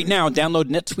 Right now, download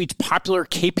NetSuite's popular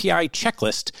KPI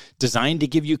checklist designed to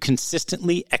give you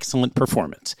consistently excellent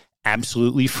performance,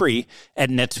 absolutely free at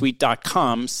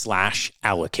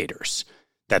netsuite.com/allocators.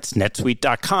 That's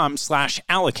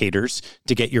netsuite.com/allocators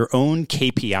to get your own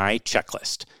KPI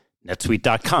checklist.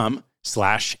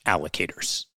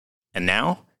 netsuite.com/allocators. And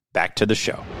now, back to the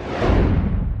show.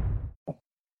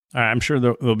 I'm sure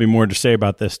there'll be more to say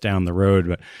about this down the road,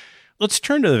 but let's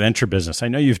turn to the venture business. I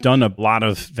know you've done a lot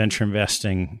of venture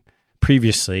investing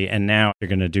previously, and now you're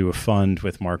going to do a fund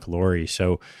with Marc Lore.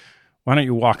 So why don't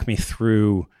you walk me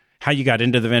through how you got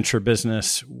into the venture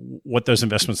business, what those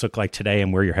investments look like today,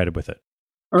 and where you're headed with it?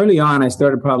 Early on, I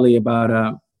started probably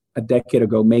about a decade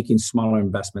ago making smaller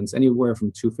investments, anywhere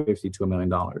from $250,000 to $1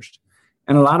 million.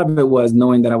 And a lot of it was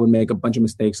knowing that I would make a bunch of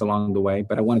mistakes along the way,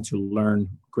 but I wanted to learn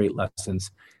great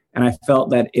lessons. And I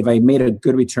felt that if I made a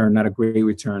good return, not a great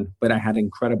return, but I had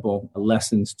incredible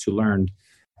lessons to learn,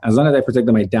 as long as I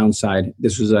protected my downside,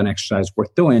 this was an exercise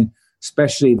worth doing,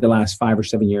 especially the last 5 or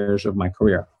 7 years of my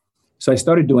career. So I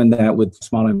started doing that with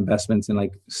smaller investments in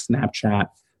like Snapchat,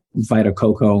 Vita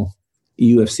Coco,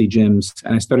 UFC gyms,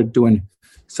 and I started doing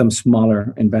some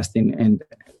smaller investing. And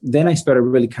then I started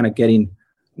really kind of getting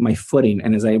my footing.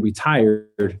 And as I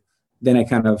retired, then I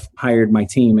kind of hired my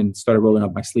team and started rolling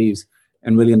up my sleeves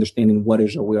and really understanding what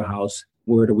is our wheelhouse,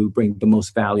 where do we bring the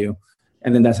most value.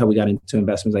 And then that's how we got into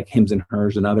investments like Hims and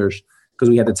Hers and others, because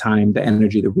we had the time, the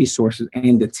energy, the resources,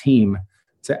 and the team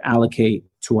to allocate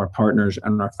to our partners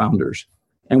and our founders.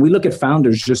 And we look at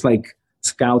founders just like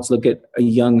scouts look at a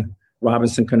young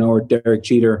Robinson Cano or Derek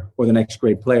Jeter or the next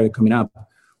great player coming up.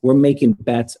 We're making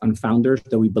bets on founders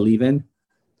that we believe in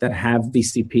that have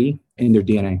VCP in their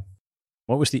DNA.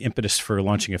 What was the impetus for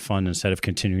launching a fund instead of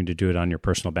continuing to do it on your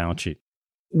personal balance sheet?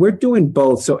 We're doing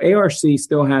both. So ARC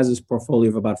still has this portfolio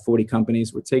of about 40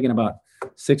 companies. We're taking about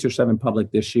 6 or 7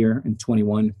 public this year and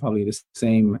 21, probably the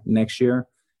same next year.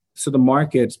 So the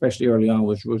market, especially early on,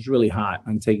 was really hot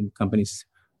on taking companies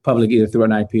public either through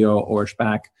an IPO or a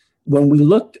SPAC. When we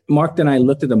looked, Marc and I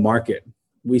looked at the market,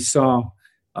 we saw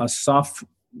a soft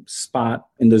spot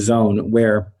in the zone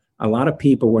where a lot of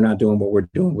people were not doing what we're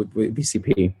doing with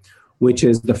VCP, which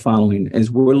is the following,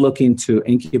 is we're looking to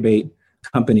incubate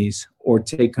companies or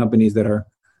take companies that are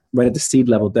right at the seed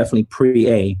level, definitely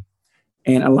pre-A.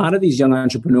 And a lot of these young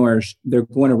entrepreneurs, they're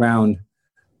going around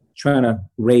trying to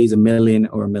raise $1 million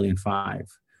or $1.5 million.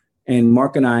 And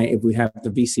Marc and I, if we have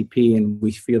the VCP and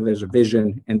we feel there's a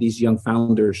vision and these young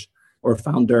founders or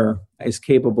founder is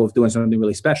capable of doing something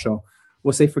really special,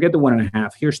 we'll say, forget the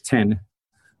 1.5, here's 10.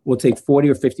 We'll take 40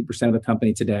 or 50% of the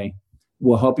company today.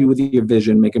 We'll help you with your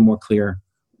vision, make it more clear.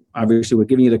 Obviously, we're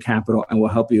giving you the capital and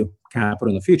we'll help you capital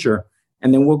in the future.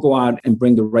 And then we'll go out and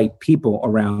bring the right people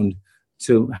around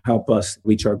to help us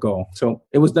reach our goal. So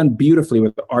it was done beautifully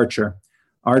with Archer.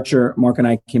 Archer, Marc and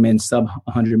I came in sub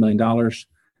 $100 million.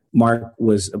 Marc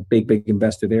was a big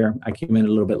investor there. I came in a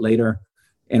little bit later.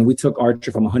 And we took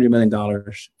Archer from $100 million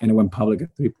and it went public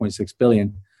at $3.6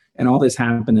 billion. And all this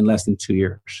happened in less than 2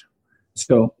 years.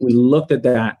 So we looked at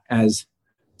that as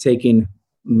taking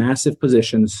massive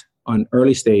positions on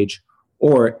early stage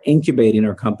or incubating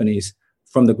our companies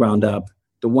from the ground up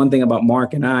the one thing about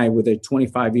Mark and I, with the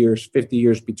 25 years, 50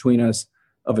 years between us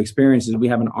of experiences, we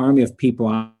have an army of people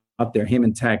out there, him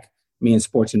in tech, me in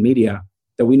sports and media,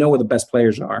 that we know where the best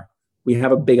players are. We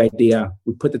have a big idea.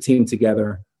 We put the team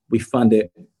together, we fund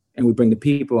it, and we bring the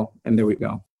people, and there we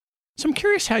go. So I'm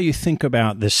curious how you think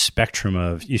about this spectrum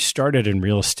of, you started in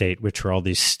real estate, which are all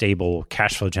these stable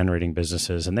cash flow generating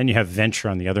businesses. And then you have venture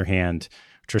on the other hand,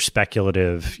 which are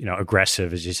speculative,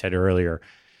 aggressive, as you said earlier.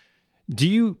 Do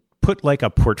you put like a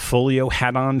portfolio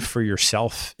hat on for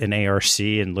yourself in ARC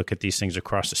and look at these things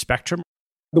across the spectrum?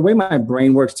 The way my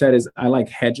brain works, Ted, is I like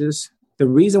hedges. The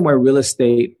reason why real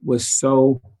estate was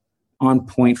so on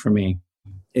point for me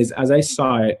is, as I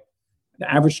saw it,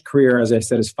 the average career, as I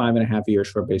said, is 5.5 years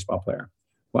for a baseball player.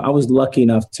 Well, I was lucky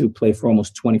enough to play for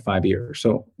almost 25 years.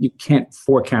 So you can't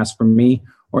forecast for me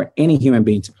or any human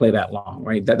being to play that long,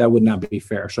 right? That would not be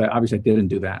fair. So obviously I didn't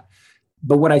do that.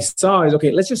 But what I saw is, okay,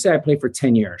 let's just say I played for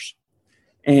 10 years.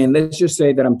 And let's just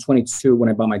say that I'm 22 when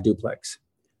I bought my duplex.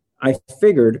 I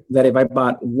figured that if I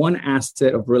bought one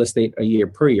asset of real estate a year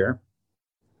per year,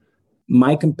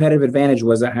 my competitive advantage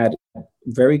was I had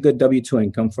very good W-2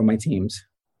 income from my teams.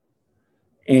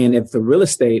 And if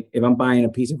I'm buying a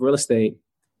piece of real estate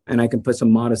and I can put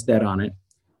some modest debt on it,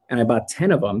 and I bought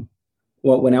 10 of them,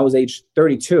 well, when I was age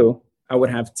 32, I would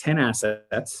have 10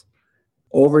 assets.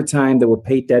 Over time, they would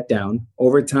pay debt down.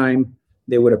 Over time,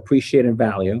 they would appreciate in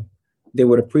value. They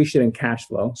would appreciate in cash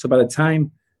flow. So by the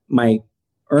time my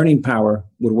earning power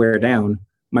would wear down,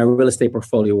 my real estate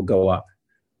portfolio would go up.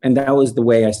 And that was the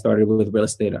way I started with real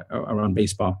estate around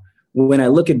baseball. When I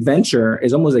look at venture,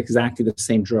 it's almost exactly the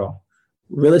same drill.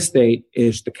 Real estate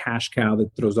is the cash cow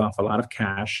that throws off a lot of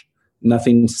cash,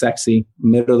 nothing sexy,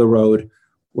 middle of the road.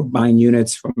 We're buying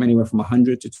units from anywhere from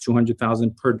 100 to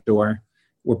 200,000 per door.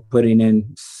 We're putting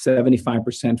in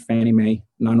 75% Fannie Mae,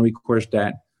 non-recourse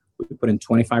debt. We put in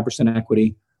 25%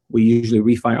 equity. We usually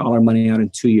refi all our money out in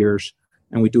 2 years,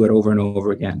 and we do it over and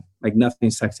over again. Like nothing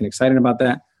sexy and exciting about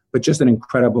that, but just an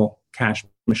incredible cash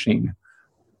machine.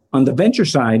 On the venture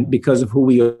side, because of who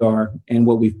we are and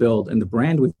what we've built and the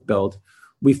brand we've built,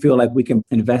 we feel like we can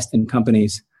invest in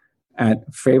companies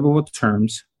at favorable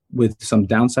terms with some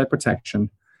downside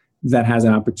protection that has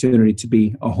an opportunity to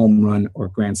be a home run or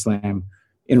grand slam.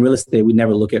 In real estate, we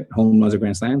never look at home runs or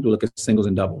grand slams. We look at singles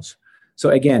and doubles.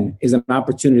 So again, is an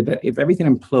opportunity that if everything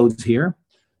implodes here,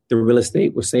 the real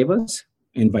estate will save us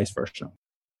and vice versa.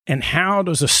 And how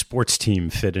does a sports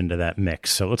team fit into that mix?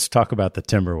 So let's talk about the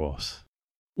Timberwolves.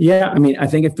 Yeah, I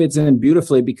think it fits in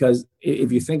beautifully because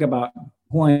if you think about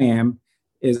who I am,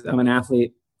 is I'm an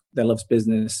athlete that loves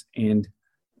business. And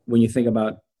when you think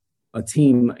about a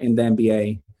team in the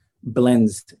NBA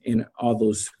blends in all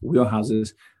those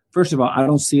wheelhouses, first of all, I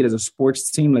don't see it as a sports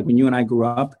team. Like when you and I grew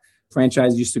up,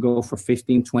 franchise used to go for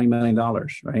 $15, $20 million,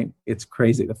 right? It's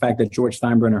crazy. The fact that George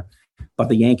Steinbrenner bought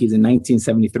the Yankees in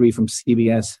 1973 from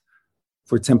CBS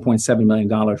for $10.7 million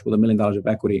with $1 million of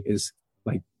equity is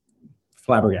like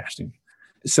flabbergasting.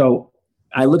 So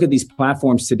I look at these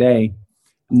platforms today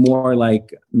more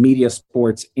like media,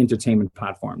 sports, entertainment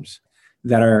platforms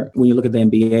that are, when you look at the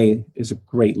NBA, is a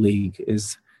great league,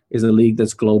 is a league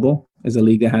that's global, is a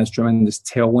league that has tremendous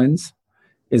tailwinds,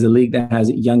 is a league that has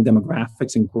young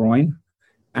demographics and growing.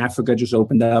 Africa just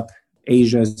opened up.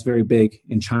 Asia is very big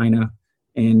in China,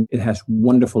 and it has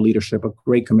wonderful leadership, a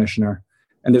great commissioner.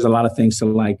 And there's a lot of things to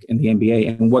like in the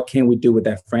NBA. And what can we do with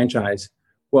that franchise?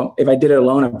 Well, if I did it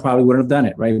alone, I probably wouldn't have done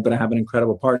it, right? But I have an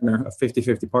incredible partner, a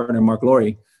 50-50 partner, Mark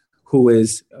Lowry, who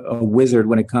is a wizard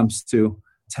when it comes to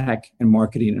tech and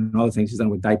marketing and all the things he's done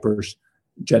with diapers,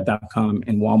 Jet.com,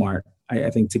 and Walmart. I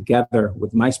think together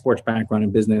with my sports background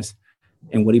in business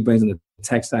and what he brings in the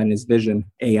tech side and his vision,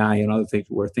 AI and other things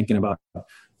we're thinking about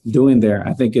doing there,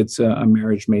 I think it's a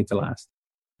marriage made to last.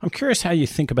 I'm curious how you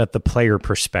think about the player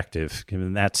perspective,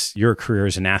 given that's your career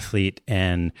as an athlete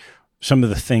and some of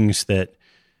the things that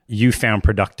you found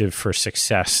productive for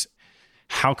success.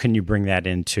 How can you bring that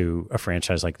into a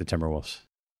franchise like the Timberwolves?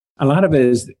 A lot of it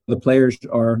is the players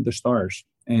are the stars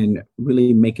and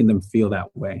really making them feel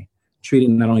that way.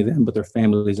 Treating not only them, but their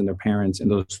families and their parents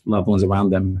and those loved ones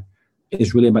around them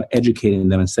is really about educating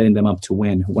them and setting them up to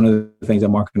win. One of the things that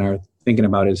Mark and I are thinking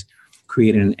about is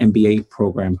creating an MBA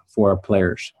program for our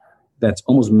players that's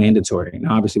almost mandatory.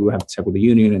 Now, obviously, we have to check with the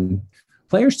union, and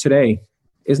players today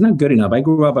is not good enough. I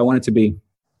grew up, I wanted to be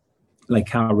like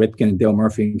Cal Ripken and Dale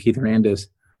Murphy and Keith Hernandez.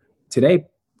 Today,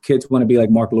 kids want to be like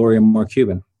Mark Lowry and Mark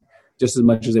Cuban just as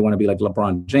much as they want to be like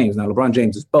LeBron James. Now, LeBron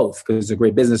James is both because he's a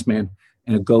great businessman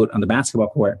and a GOAT on the basketball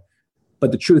court.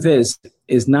 But the truth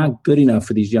is not good enough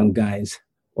for these young guys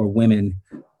or women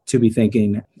to be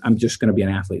thinking, I'm just going to be an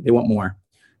athlete. They want more.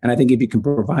 And I think if you can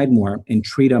provide more and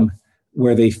treat them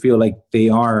where they feel like they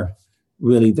are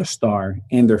really the star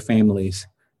and their families,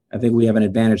 I think we have an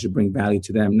advantage to bring value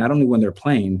to them, not only when they're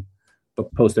playing,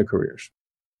 but post their careers.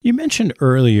 You mentioned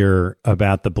earlier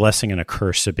about the blessing and a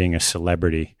curse of being a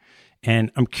celebrity.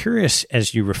 And I'm curious,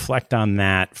 as you reflect on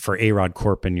that for A-Rod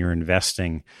Corp and your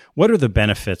investing, what are the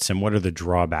benefits and what are the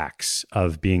drawbacks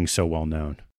of being so well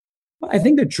known? Well, I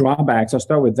think the drawbacks, I'll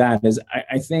start with that, is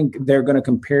I think they're going to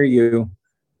compare you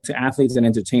to athletes and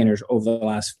entertainers over the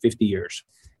last 50 years.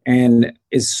 And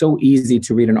it's so easy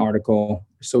to read an article,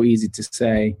 so easy to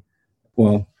say,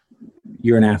 well,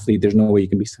 you're an athlete, there's no way you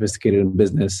can be sophisticated in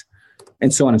business,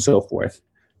 and so on and so forth.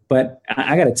 But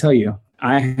I got to tell you,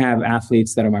 I have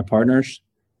athletes that are my partners,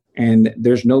 and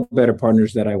there's no better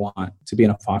partners that I want to be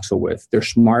in a foxhole with. They're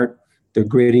smart, they're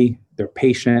gritty, they're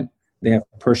patient, they have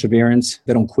perseverance,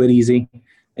 they don't quit easy.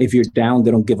 If you're down,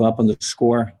 they don't give up on the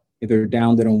score. If they're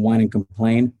down, they don't whine and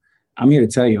complain. I'm here to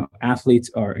tell you,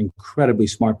 athletes are incredibly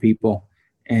smart people,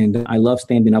 and I love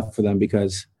standing up for them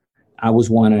because I was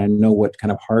one and I know what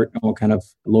kind of heart and what kind of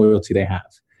loyalty they have.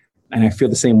 And I feel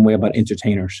the same way about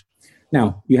entertainers.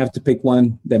 Now, you have to pick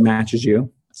one that matches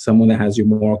you, someone that has your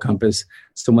moral compass,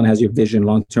 someone that has your vision,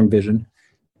 long-term vision.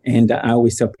 And I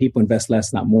always tell people, invest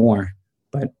less, not more.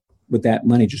 But with that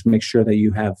money, just make sure that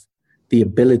you have the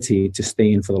ability to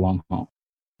stay in for the long haul.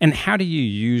 And how do you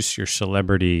use your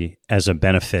celebrity as a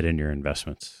benefit in your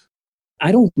investments?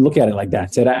 I don't look at it like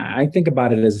that, Ted. I think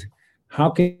about it as, how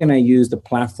can I use the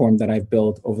platform that I've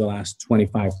built over the last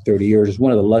 25, 30 years as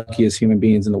one of the luckiest human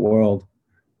beings in the world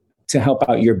to help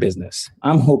out your business?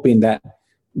 I'm hoping that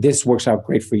this works out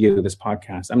great for you, this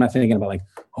podcast. I'm not thinking about like,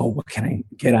 oh, what can I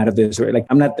get out of this? Or like,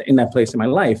 I'm not in that place in my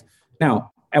life.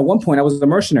 Now, at one point I was a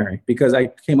mercenary because I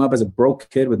came up as a broke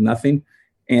kid with nothing.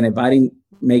 And if I didn't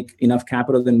make enough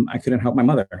capital, then I couldn't help my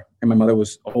mother. And my mother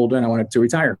was older and I wanted to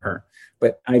retire her.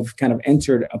 But I've kind of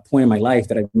entered a point in my life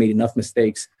that I've made enough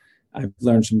mistakes. I've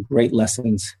learned some great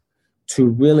lessons to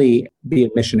really be a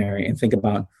missionary and think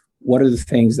about what are the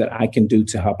things that I can do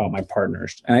to help out my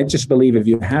partners. And I just believe if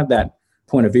you have that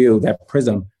point of view, that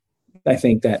prism, I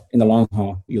think that in the long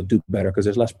haul, you'll do better because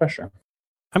there's less pressure.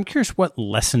 I'm curious what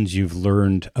lessons you've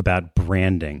learned about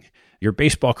branding. Your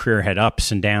baseball career had ups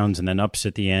and downs and then ups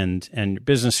at the end, and your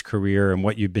business career and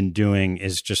what you've been doing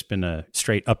has just been a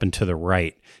straight up and to the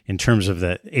right in terms of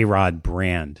the A-Rod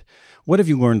brand. What have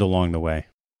you learned along the way?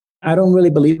 I don't really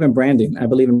believe in branding. I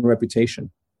believe in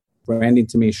reputation. Branding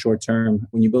to me is short term.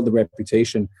 When you build a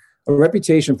reputation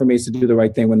for me is to do the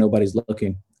right thing when nobody's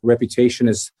looking. Reputation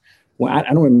is, well, I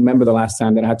don't remember the last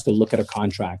time that I had to look at a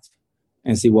contract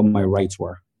and see what my rights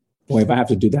were. Well, if I have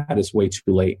to do that, it's way too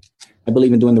late. I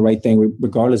believe in doing the right thing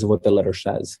regardless of what the letter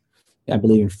says. I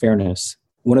believe in fairness.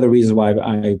 One of the reasons why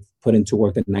I put into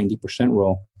work the 90%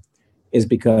 rule is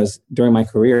because during my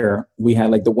career, we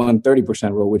had like the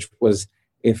 130% rule, which was,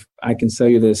 if I can sell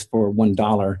you this for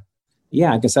 $1,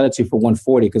 yeah, I can sell it to you for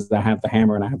 $140 because I have the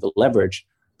hammer and I have the leverage.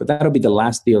 But that'll be the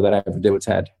last deal that I ever did with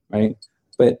Ted, right?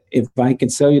 But if I can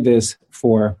sell you this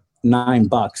for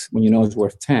 $9 when you know it's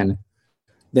worth 10,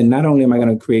 then not only am I going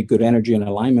to create good energy and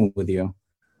alignment with you,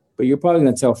 but you're probably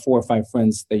going to tell 4 or 5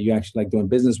 friends that you actually like doing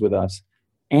business with us.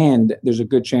 And there's a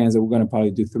good chance that we're going to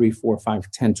probably do 3, 4,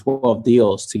 5, 10, 12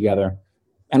 deals together.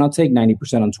 And I'll take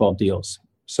 90% on 12 deals.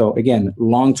 So again,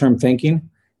 long-term thinking,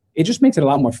 it just makes it a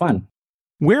lot more fun.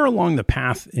 Where along the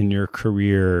path in your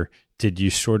career did you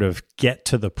sort of get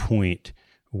to the point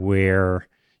where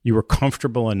you were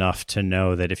comfortable enough to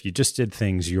know that if you just did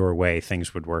things your way,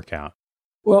 things would work out?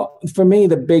 Well, for me,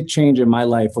 the big change in my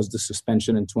life was the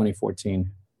suspension in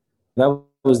 2014. That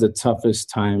was the toughest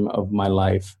time of my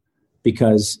life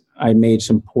because I made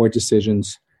some poor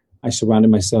decisions. I surrounded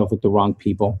myself with the wrong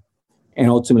people. And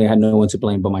ultimately, I had no one to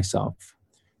blame but myself.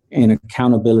 And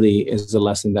accountability is a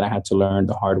lesson that I had to learn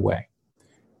the hard way.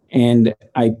 And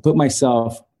I put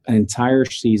myself an entire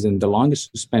season, the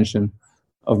longest suspension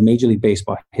of Major League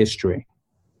Baseball history.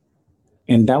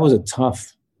 And that was a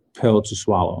tough pill to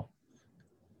swallow.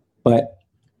 But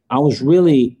I was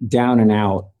really down and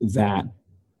out that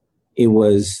it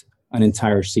was an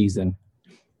entire season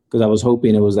because I was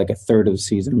hoping it was like a third of the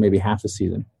season, maybe half the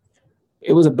season.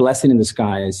 It was a blessing in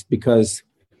disguise because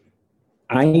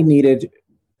I needed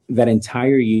that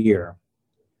entire year.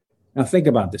 Now think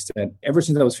about this, Ted. Ever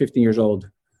since I was 15 years old,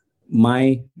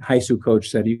 my high school coach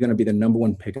said, you're going to be the number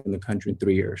 1 pick in the country in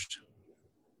 3 years.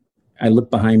 I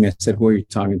looked behind me and said, who are you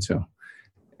talking to?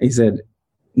 He said,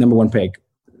 number 1 pick.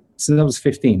 Since I was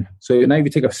 15. So now if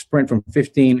you take a sprint from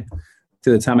 15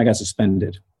 to the time I got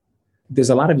suspended,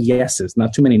 there's a lot of yeses,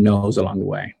 not too many no's along the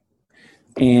way.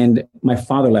 And my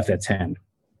father left at 10.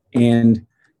 And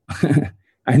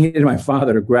I needed my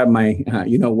father to grab my,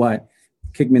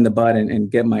 kick me in the butt and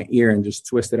get my ear and just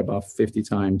twist it about 50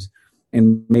 times.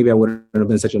 And maybe I wouldn't have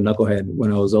been such a knucklehead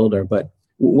when I was older. But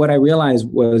what I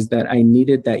realized was that I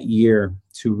needed that year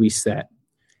to reset.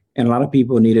 And a lot of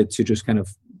people needed to just kind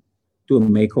of do a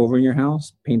makeover in your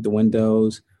house, paint the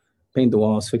windows, paint the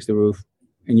walls, fix the roof.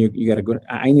 And you got to go.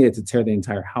 I needed to tear the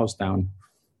entire house down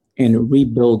and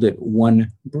rebuild it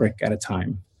one brick at a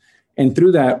time. And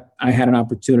through that, I had an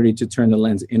opportunity to turn the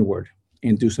lens inward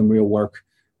and do some real work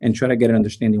and try to get an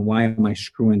understanding. Why am I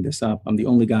screwing this up? I'm the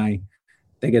only guy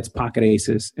that gets pocket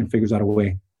aces and figures out a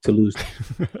way to lose.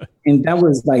 And that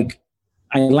was like,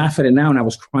 I laugh at it now and I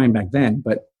was crying back then,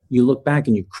 but you look back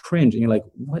and you cringe and you're like,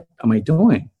 what am I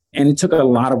doing? And it took a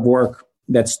lot of work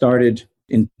that started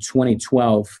in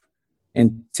 2012.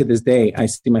 And to this day, I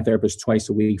see my therapist twice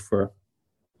a week for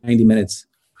 90 minutes.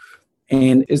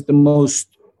 And it's the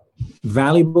most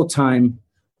valuable time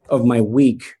of my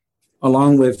week,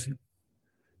 along with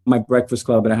my breakfast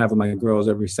club that I have with my girls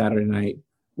every Saturday night,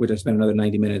 which I spend another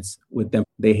 90 minutes with them.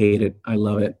 They hate it. I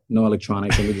love it. No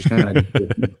electronics. And we just kind of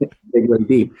dig really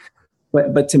deep.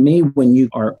 But to me, when you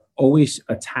are always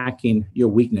attacking your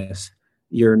weakness,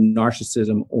 your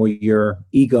narcissism or your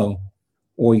ego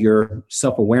or your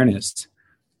self-awareness,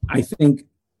 I think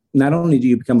not only do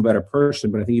you become a better person,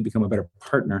 but I think you become a better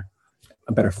partner,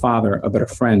 a better father, a better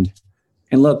friend.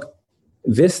 And look,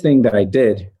 this thing that I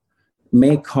did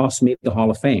may cost me the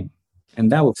Hall of Fame,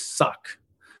 and that would suck.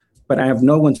 But I have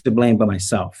no one to blame but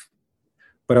myself.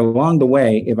 But along the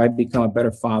way, if I become a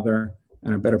better father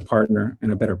and a better partner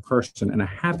and a better person and a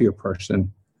happier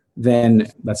person, then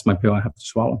that's my pill I have to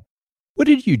swallow. What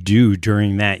did you do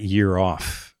during that year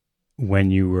off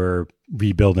when you were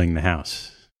rebuilding the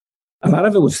house? A lot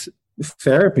of it was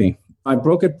therapy. I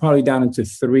broke it probably down into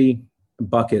 3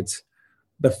 buckets.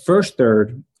 The first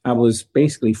third, I was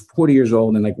basically 40 years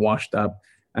old and like washed up.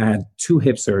 I had 2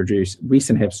 hip surgeries,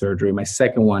 recent hip surgery. My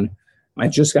second one, I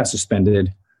just got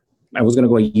suspended. I was going to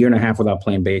go a year and a half without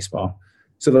playing baseball.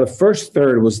 So the first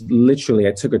third was literally,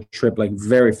 I took a trip like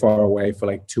very far away for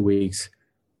like 2 weeks.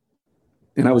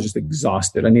 And I was just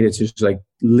exhausted. I needed to just like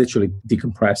literally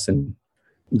decompress. And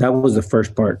that was the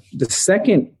first part. The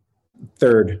second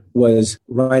third was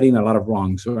righting a lot of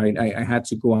wrongs, right? I had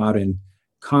to go out and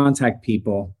contact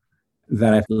people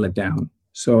that I've let down.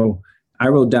 So I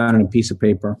wrote down on a piece of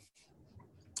paper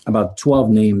about 12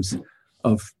 names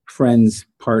of friends,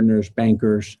 partners,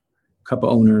 bankers, couple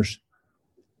owners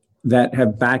that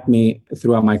have backed me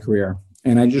throughout my career.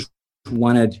 And I just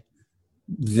wanted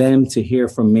them to hear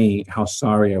from me how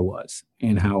sorry I was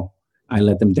and how I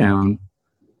let them down.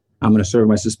 I'm going to serve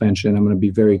my suspension. I'm going to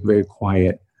be very, very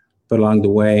quiet. But along the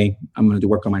way, I'm going to do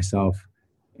work on myself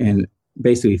and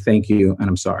basically thank you and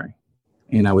I'm sorry.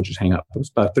 And I would just hang up. It was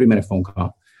about a 3-minute phone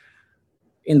call.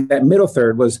 In that middle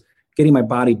third was getting my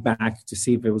body back to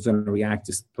see if it was going to react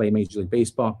to play Major League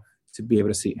Baseball, to be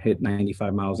able to hit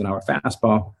 95 miles an hour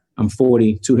fastball. I'm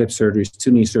 40, 2 hip surgeries,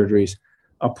 2 knee surgeries,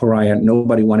 a pariah.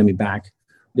 Nobody wanted me back.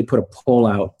 They put a poll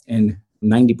out and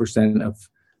 90% of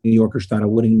New Yorkers thought I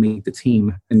wouldn't make the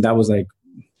team. And that was like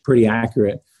pretty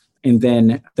accurate. And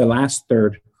then the last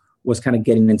third was kind of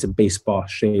getting into baseball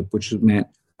shape, which meant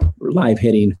live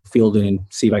hitting, fielding, and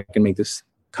see if I can make this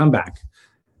comeback.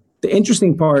 The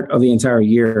interesting part of the entire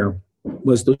year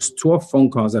was those 12 phone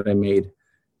calls that I made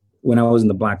when I was in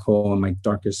the black hole in my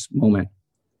darkest moment.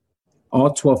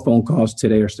 All 12 phone calls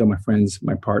today are still my friends,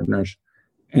 my partners,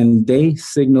 and they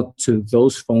signal to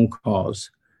those phone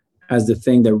calls as the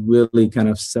thing that really kind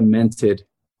of cemented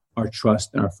our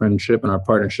trust and our friendship and our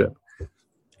partnership.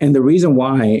 And the reason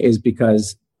why is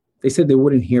because they said they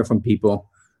wouldn't hear from people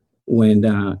when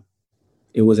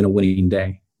it wasn't a winning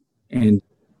day. And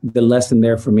the lesson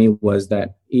there for me was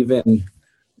that even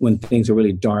when things are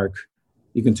really dark,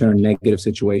 you can turn a negative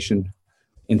situation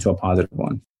into a positive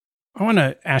one. I want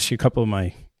to ask you a couple of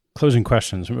my closing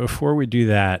questions. Before we do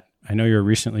that, I know you're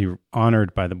recently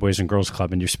honored by the Boys and Girls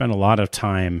Club, and you spent a lot of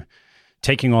time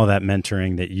taking all that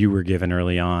mentoring that you were given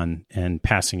early on and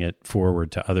passing it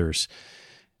forward to others.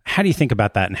 How do you think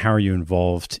about that, and how are you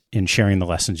involved in sharing the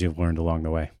lessons you've learned along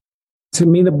the way? To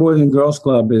me, the Boys and Girls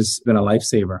Club has been a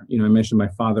lifesaver. You know, I mentioned my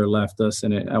father left us,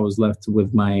 and I was left with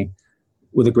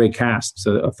a great cast.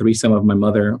 So a threesome of my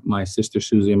mother, my sister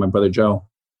Susie, and my brother Joe.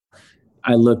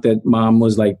 I looked at mom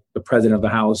was like the president of the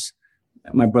house.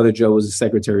 My brother Joe was the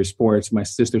secretary of sports. My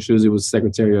sister Susie was the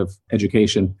secretary of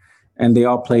education. And they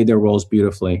all played their roles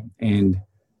beautifully. And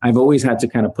I've always had to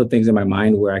kind of put things in my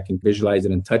mind where I can visualize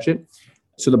it and touch it.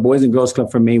 So the Boys and Girls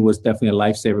Club for me was definitely a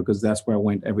lifesaver because that's where I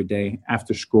went every day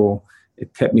after school.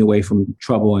 It kept me away from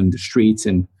trouble in the streets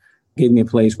and gave me a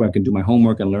place where I could do my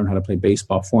homework and learn how to play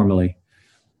baseball formally.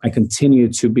 I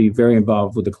continue to be very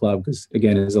involved with the club because,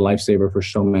 again, it is a lifesaver for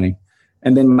so many.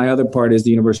 And then my other part is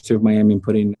the University of Miami,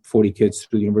 putting 40 kids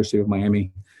through the University of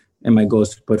Miami. And my goal is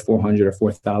to put 400 or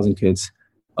 4,000 kids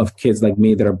like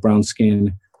me that are brown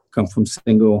skinned, come from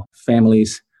single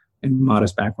families and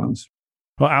modest backgrounds.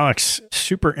 Well, Alex,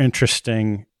 super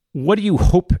interesting. What do you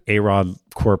hope A-Rod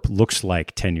Corp looks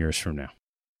like 10 years from now?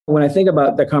 When I think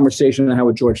about the conversation I had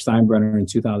with George Steinbrenner in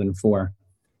 2004,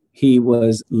 he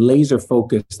was laser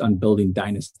focused on building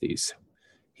dynasties.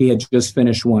 He had just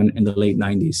finished one in the late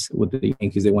 90s with the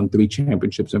Yankees. They won 3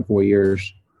 championships in 4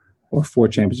 years, or 4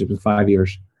 championships in 5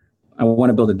 years. I want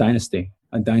to build a dynasty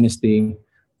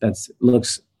that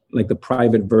looks like the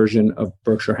private version of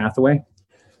Berkshire Hathaway,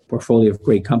 portfolio of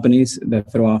great companies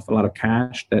that throw off a lot of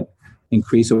cash, that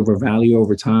increase over value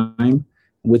over time.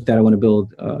 With that, I want to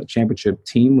build a championship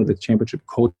team with a championship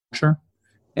culture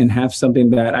and have something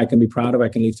that I can be proud of, I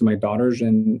can leave to my daughters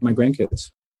and my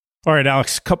grandkids. All right,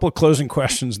 Alex, a couple of closing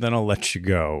questions, then I'll let you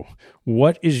go.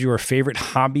 What is your favorite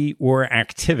hobby or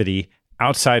activity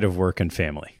outside of work and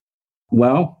family?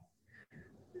 Well,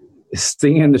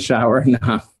 staying in the shower.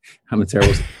 No, I'm a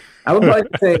terrible. I would probably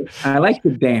say I like to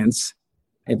dance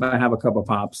if I have a couple of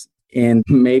pops, and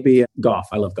maybe golf.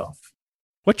 I love golf.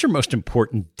 What's your most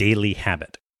important daily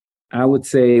habit? I would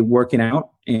say working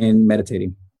out and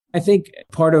meditating. I think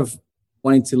part of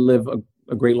wanting to live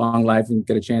a great long life and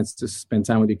get a chance to spend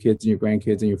time with your kids and your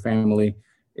grandkids and your family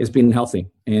is being healthy.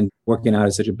 And working out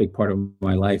is such a big part of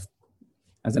my life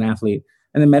as an athlete.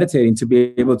 And then meditating, to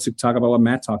be able to talk about what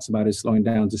Matt talks about, is slowing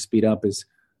down to speed up, is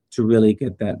to really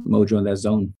get that mojo in that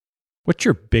zone. What's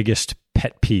your biggest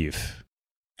pet peeve?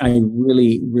 I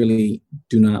really, really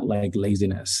do not like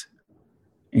laziness.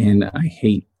 And I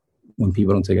hate when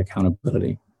people don't take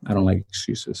accountability. I don't like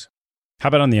excuses. How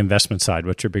about on the investment side?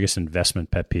 What's your biggest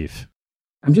investment pet peeve?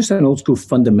 I'm just an old school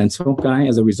fundamental guy.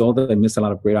 As a result, I miss a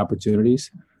lot of great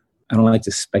opportunities. I don't like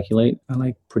to speculate. I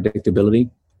like predictability.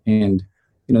 And,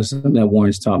 something that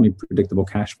Warren's taught me: predictable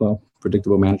cash flow,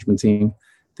 predictable management team,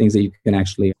 things that you can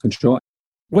actually control.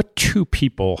 What 2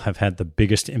 people have had the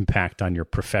biggest impact on your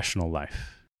professional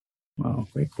life? Wow,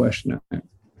 great question.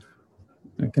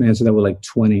 I can answer that with like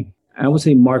 20. I would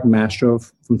say Mark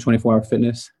Mastrov from 24 Hour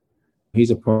Fitness. He's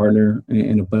a partner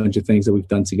in a bunch of things that we've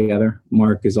done together.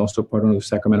 Mark is also a partner of the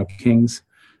Sacramento Kings.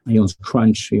 He owns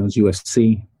Crunch. He owns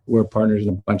UFC. We're partners in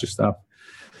a bunch of stuff.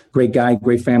 Great guy,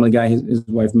 great family guy. His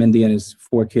wife, Mindy, and his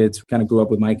 4 kids kind of grew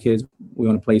up with my kids. We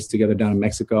own a place together down in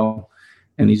Mexico.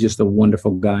 And he's just a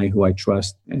wonderful guy who I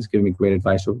trust and has given me great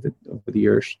advice over the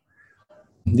years.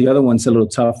 The other one's a little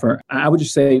tougher. I would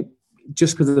just say,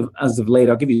 just because as of late,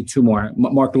 I'll give you 2 more.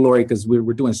 Mark Laurie, because we're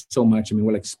doing so much. I mean,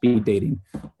 we're like speed dating.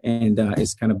 And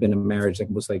it's kind of been a marriage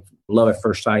that was like love at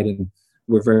first sight. And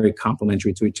we're very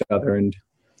complementary to each other and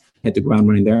hit the ground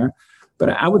running there. But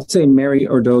I would say Mary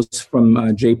Erdos from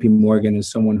JP Morgan is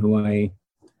someone who I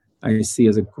see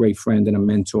as a great friend and a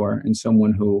mentor, and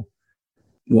someone who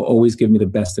will always give me the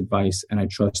best advice. And I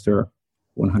trust her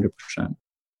 100%.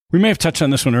 We may have touched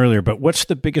on this one earlier, but what's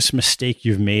the biggest mistake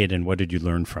you've made and what did you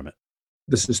learn from it?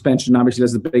 The suspension, obviously,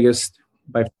 that's the biggest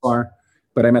by far,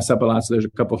 but I mess up a lot. So there's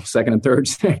a couple of second and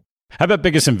thirds. How about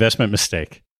biggest investment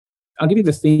mistake? I'll give you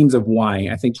the themes of why.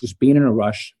 I think just being in a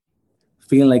rush,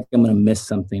 feeling like I'm going to miss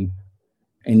something,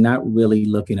 and not really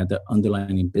looking at the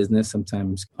underlying business,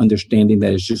 sometimes understanding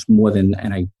that it's just more than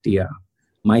an idea.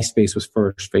 MySpace was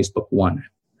first, Facebook won.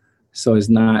 So it's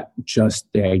not just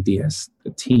the ideas, the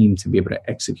team to be able to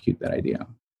execute that idea.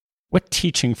 What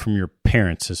teaching from your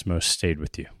parents has most stayed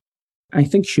with you? I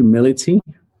think humility,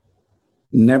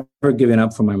 never giving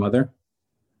up for my mother.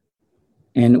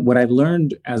 And what I've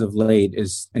learned as of late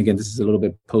is, again, this is a little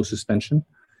bit post-suspension,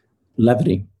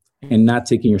 levity and not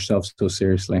taking yourself so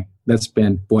seriously. That's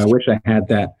been, I wish I had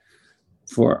that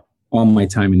for all my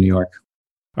time in New York.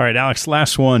 All right, Alex,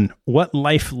 last one. What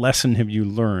life lesson have you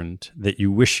learned that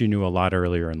you wish you knew a lot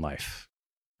earlier in life?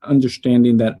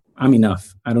 Understanding that I'm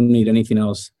enough. I don't need anything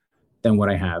else than what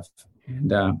I have.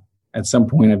 And at some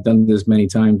point, I've done this many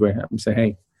times where I say,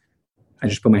 hey, I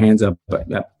just put my hands up, but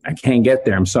I can't get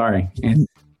there. I'm sorry. And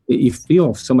you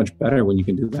feel so much better when you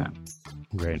can do that.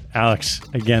 Great. Alex,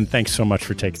 again, thanks so much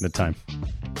for taking the time.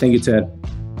 Thank you, Ted.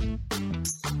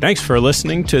 Thanks for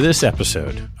listening to this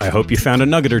episode. I hope you found a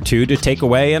nugget or 2 to take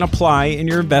away and apply in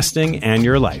your investing and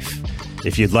your life.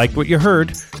 If you'd like what you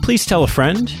heard, please tell a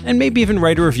friend and maybe even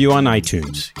write a review on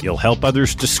iTunes. You'll help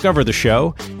others discover the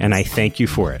show, and I thank you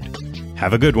for it.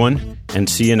 Have a good one, and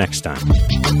see you next time.